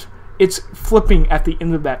Thopters. It's flipping at the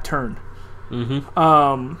end of that turn.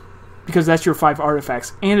 Because that's your 5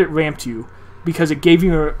 artifacts, and it ramped you because it gave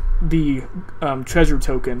you the treasure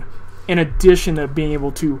token, in addition to being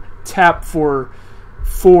able to tap for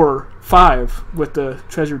 5 with the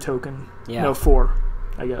treasure token. No, 4,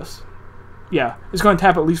 I guess. Yeah, it's going to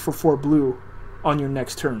tap at least for 4 blue on your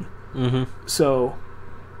next turn. So,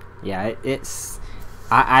 yeah,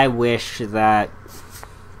 I wish that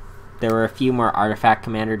there were a few more artifact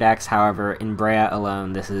commander decks. However, in Breya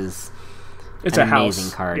alone, this is an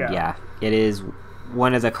amazing card. Yeah, it is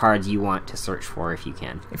one of the cards you want to search for if you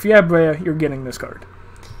can. If you have Breya, you're getting this card.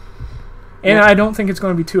 And I don't think it's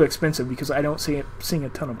going to be too expensive, because I don't see it seeing a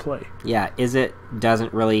ton of play. Yeah, Izzet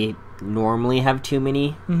doesn't really normally have too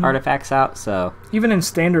many artifacts out, so... Even in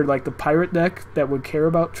standard, like the pirate deck that would care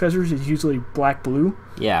about treasures is usually black-blue.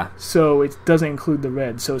 Yeah. So it doesn't include the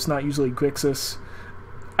red, so it's not usually Grixis.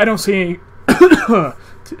 I don't see any...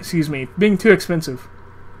 excuse me, being too expensive.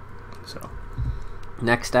 So...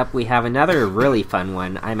 Next up, we have another really fun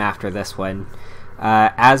one. I'm after this one.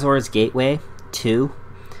 Azor's Gateway 2,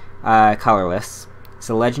 colorless. It's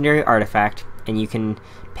a legendary artifact, and you can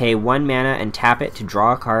pay 1 mana and tap it to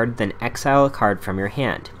draw a card, then exile a card from your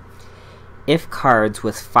hand. If cards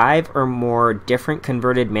with 5 or more different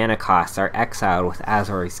converted mana costs are exiled with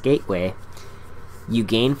Azor's Gateway, you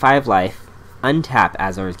gain 5 life, untap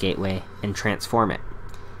Azor's Gateway, and transform it.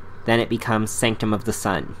 Then it becomes Sanctum of the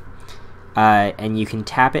Sun. And you can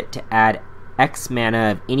tap it to add X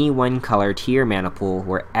mana of any one color to your mana pool,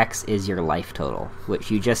 where X is your life total, which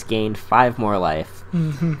you just gained 5 more life.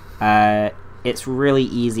 It's really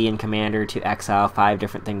easy in Commander to exile 5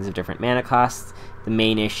 different things of different mana costs. The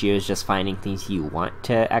main issue is just finding things you want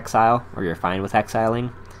to exile, or you're fine with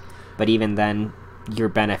exiling. But even then, your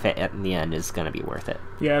benefit at the end is going to be worth it.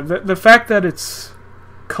 Yeah, the fact that it's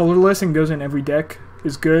colorless and goes in every deck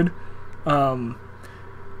is good. The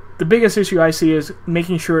biggest issue I see is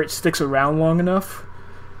making sure it sticks around long enough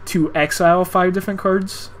to exile 5 different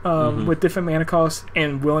cards with different mana costs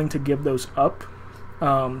and willing to give those up.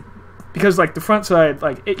 Because like the front side,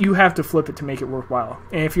 you have to flip it to make it worthwhile.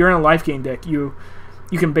 And if you're in a life gain deck, you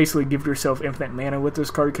can basically give yourself infinite mana with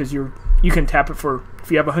this card, because you can tap it for,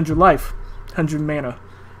 if you have 100 life, 100 mana,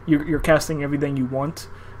 you're casting everything you want.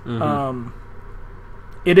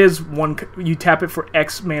 It is you tap it for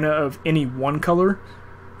X mana of any one color,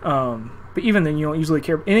 but even then you don't usually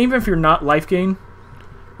care. And even if you're not life gain,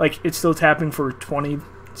 it's still tapping for 20,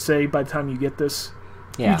 say, by the time you get this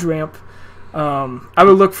huge ramp. I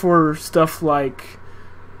would look for stuff like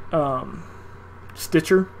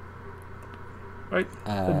Stitcher, right?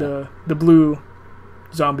 The blue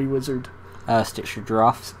zombie wizard. Stitcher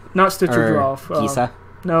Droff? Not Stitcher Droff. Gisa?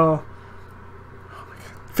 No.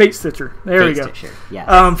 Fate Stitcher. There we go. Fate Stitcher,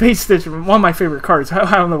 yes. Fate Stitcher, one of my favorite cards.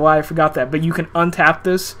 I don't know why I forgot that, but you can untap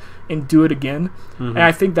this and do it again. And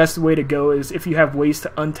I think that's the way to go, is if you have ways to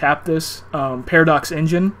untap this. Paradox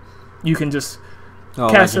Engine, you can just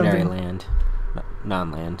cast legendary something. Land.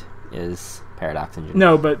 Non-land is Paradox Engine.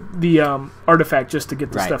 No, but the artifact, just to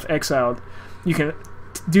get the stuff exiled. You can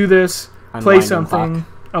do this, play something,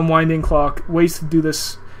 Unwinding Clock, ways to do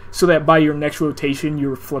this so that by your next rotation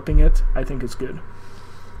you're flipping it. I think it's good.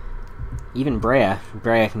 Even Brea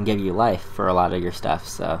can give you life for a lot of your stuff.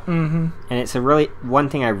 So, and it's one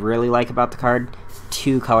thing I really like about the card.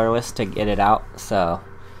 2 colorless to get it out, so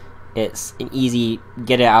it's an easy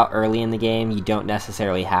get it out early in the game. You don't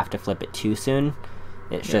necessarily have to flip it too soon.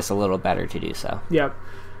 It's just a little better to do so. Yep.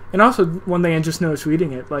 And also, one thing I just noticed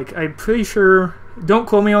reading it, I'm pretty sure, don't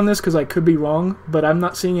quote me on this because I could be wrong, but I'm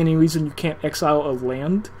not seeing any reason you can't exile a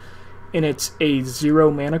land, and it's a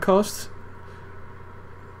 0 mana cost.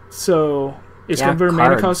 So its converted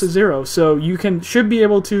mana cost is 0. So you should be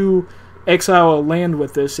able to exile a land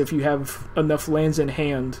with this if you have enough lands in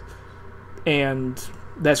hand, and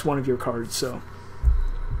that's one of your cards. So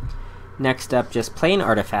next up, just plain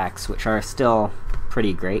artifacts, which are still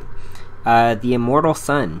pretty great. The Immortal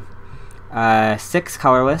Sun, 6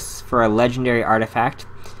 colorless for a legendary artifact.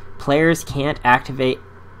 Players can't activate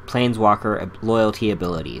Planeswalker loyalty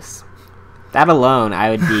abilities. That alone I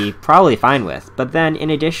would be probably fine with, but then in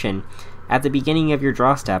addition, at the beginning of your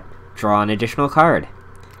draw step, draw an additional card.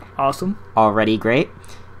 Awesome. Already great.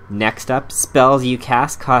 Next up, spells you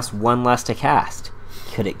cast cost 1 less to cast.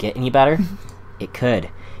 Could it get any better? It could.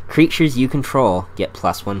 Creatures you control get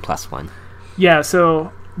 +1/+1. Yeah,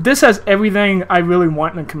 so this has everything I really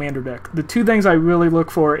want in a commander deck. The 2 things I really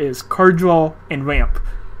look for is card draw and ramp,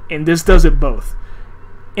 and this does it both.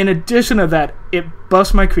 In addition to that, it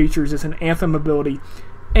buffs my creatures as an Anthem ability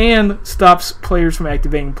and stops players from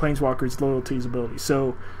activating Planeswalker's loyalties ability.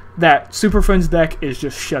 So that Super Friends deck is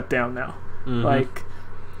just shut down now. A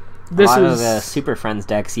lot of the Super Friends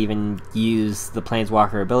decks even use the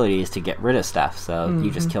Planeswalker abilities to get rid of stuff, so you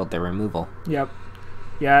just killed their removal. Yep.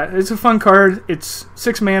 Yeah, it's a fun card. It's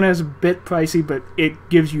 6 mana, is a bit pricey, but it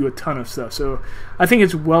gives you a ton of stuff. So I think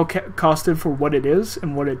it's well costed for what it is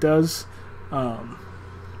and what it does.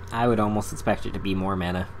 I would almost expect it to be more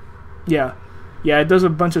mana. Yeah, it does a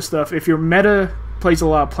bunch of stuff. If your meta plays a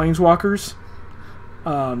lot of Planeswalkers,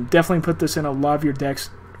 definitely put this in a lot of your decks.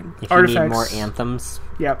 If you need more anthems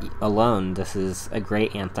Yep. alone, this is a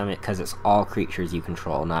great anthem because it's all creatures you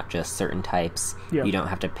control, not just certain types. Yep. You don't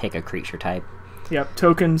have to pick a creature type. Yep,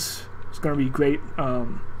 tokens is going to be great.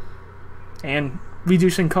 And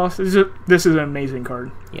reducing costs. This is an amazing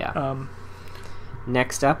card. Yeah.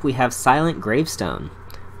 Next up, we have Silent Gravestone.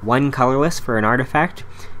 1 colorless for an artifact.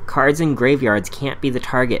 Cards in graveyards can't be the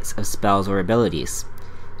targets of spells or abilities.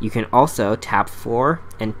 You can also tap 4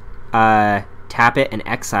 and tap it and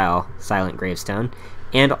exile Silent Gravestone.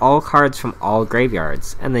 and all cards from all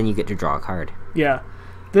graveyards, and then you get to draw a card. Yeah.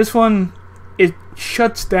 This one, it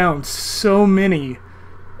shuts down so many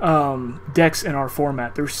decks in our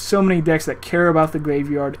format. There's so many decks that care about the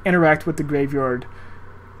graveyard, interact with the graveyard.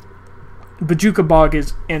 Bojuka Bog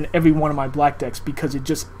is in every one of my black decks because it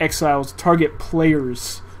just exiles target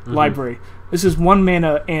player's library. This is 1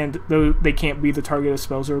 mana, and they can't be the target of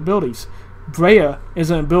spells or abilities. Brea is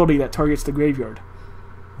an ability that targets the graveyard.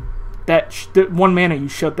 That 1 mana, you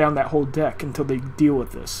shut down that whole deck until they deal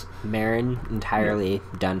with this. Marin, entirely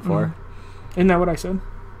done for. Isn't that what I said?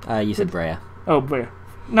 You said Brea. Oh, Brea.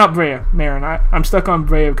 Not Brea, Marin. I'm stuck on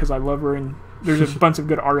Brea because I love her, and there's a bunch of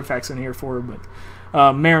good artifacts in here for her,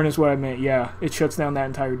 but Marin is what I meant. Yeah, it shuts down that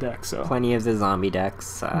entire deck. So plenty of the zombie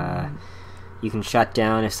decks. You can shut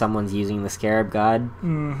down if someone's using the Scarab God.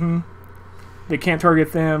 They can't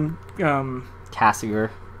target them.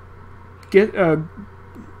 Cassiger. Get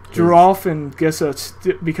Giralf and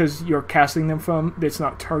Gissa, because you're casting them from, it's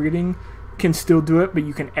not targeting, can still do it, but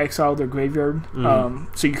you can exile their graveyard,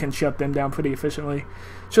 so you can shut them down pretty efficiently.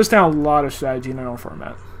 Just down a lot of strategy in our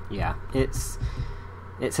format. Yeah, it's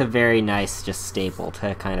a very nice just staple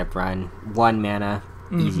to kind of run. 1 mana,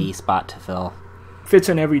 easy spot to fill. Fits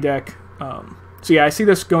in every deck. So yeah, I see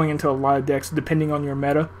this going into a lot of decks depending on your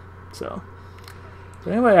meta. So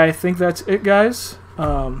anyway, I think that's it, guys.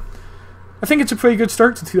 I think it's a pretty good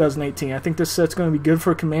start to 2018. I think this set's going to be good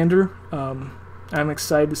for Commander. I'm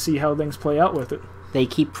excited to see how things play out with it. They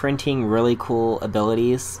keep printing really cool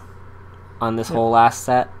abilities on this whole last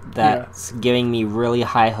set. That's giving me really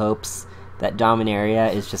high hopes that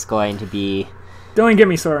Dominaria is just going to be... Don't even get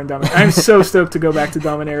me started on Dominaria. I'm so stoked to go back to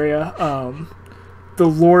Dominaria. The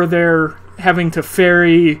lore there, having to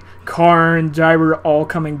ferry, Karn, Jyber all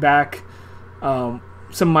coming back.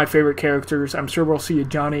 Some of my favorite characters. I'm sure we'll see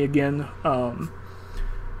Johnny again.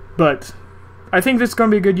 But I think this is going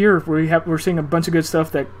to be a good year. We're seeing a bunch of good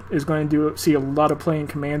stuff that is going to see a lot of play in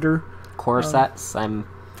Commander. Core sets, I'm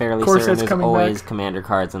fairly certain there's always back. Commander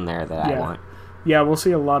cards in there that I want. Yeah, we'll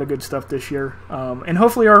see a lot of good stuff this year. And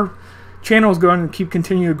hopefully our channel is going to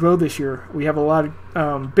continue to grow this year. We have a lot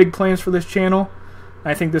of big plans for this channel.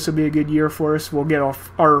 I think this will be a good year for us. We'll get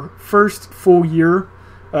our first full year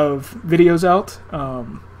of videos out.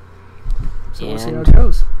 So we'll see how it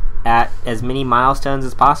goes. At as many milestones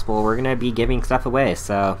as possible, we're going to be giving stuff away.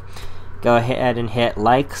 So go ahead and hit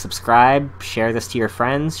like, subscribe, share this to your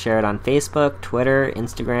friends, share it on Facebook, Twitter,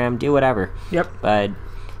 Instagram, do whatever. Yep. But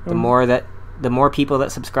the more people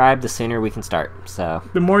that subscribe, the sooner we can start. So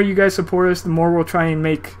the more you guys support us, the more we'll try and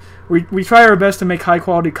make. We try our best to make high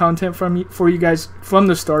quality content for you guys from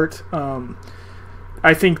the start.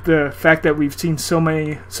 I think the fact that we've seen so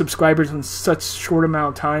many subscribers in such short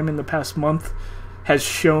amount of time in the past month has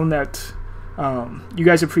shown that you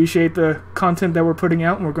guys appreciate the content that we're putting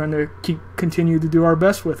out, and we're going to continue to do our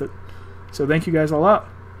best with it. So thank you guys a lot.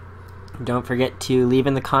 Don't forget to leave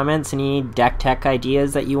in the comments any deck tech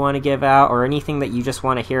ideas that you want to give out, or anything that you just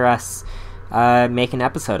want to hear us make an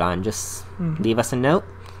episode on. Just leave us a note.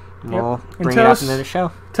 We'll bring it up into the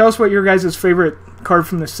show. Tell us what your guys' favorite card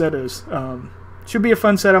from this set is. Should be a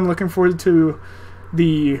fun set. I'm looking forward to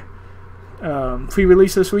the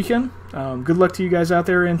pre-release this weekend. Good luck to you guys out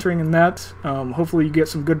there entering in that. Hopefully you get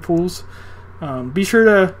some good pulls. Be sure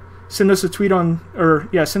to send us a tweet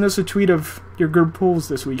send us a tweet of your good pulls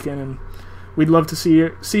this weekend, and we'd love to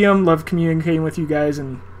see them. Love communicating with you guys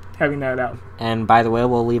and having that out. And by the way,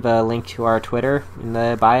 we'll leave a link to our Twitter in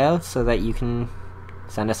the bio so that you can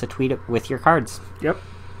send us a tweet with your cards. Yep.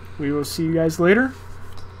 We will see you guys later.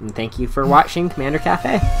 And thank you for watching Commander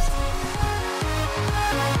Cafe.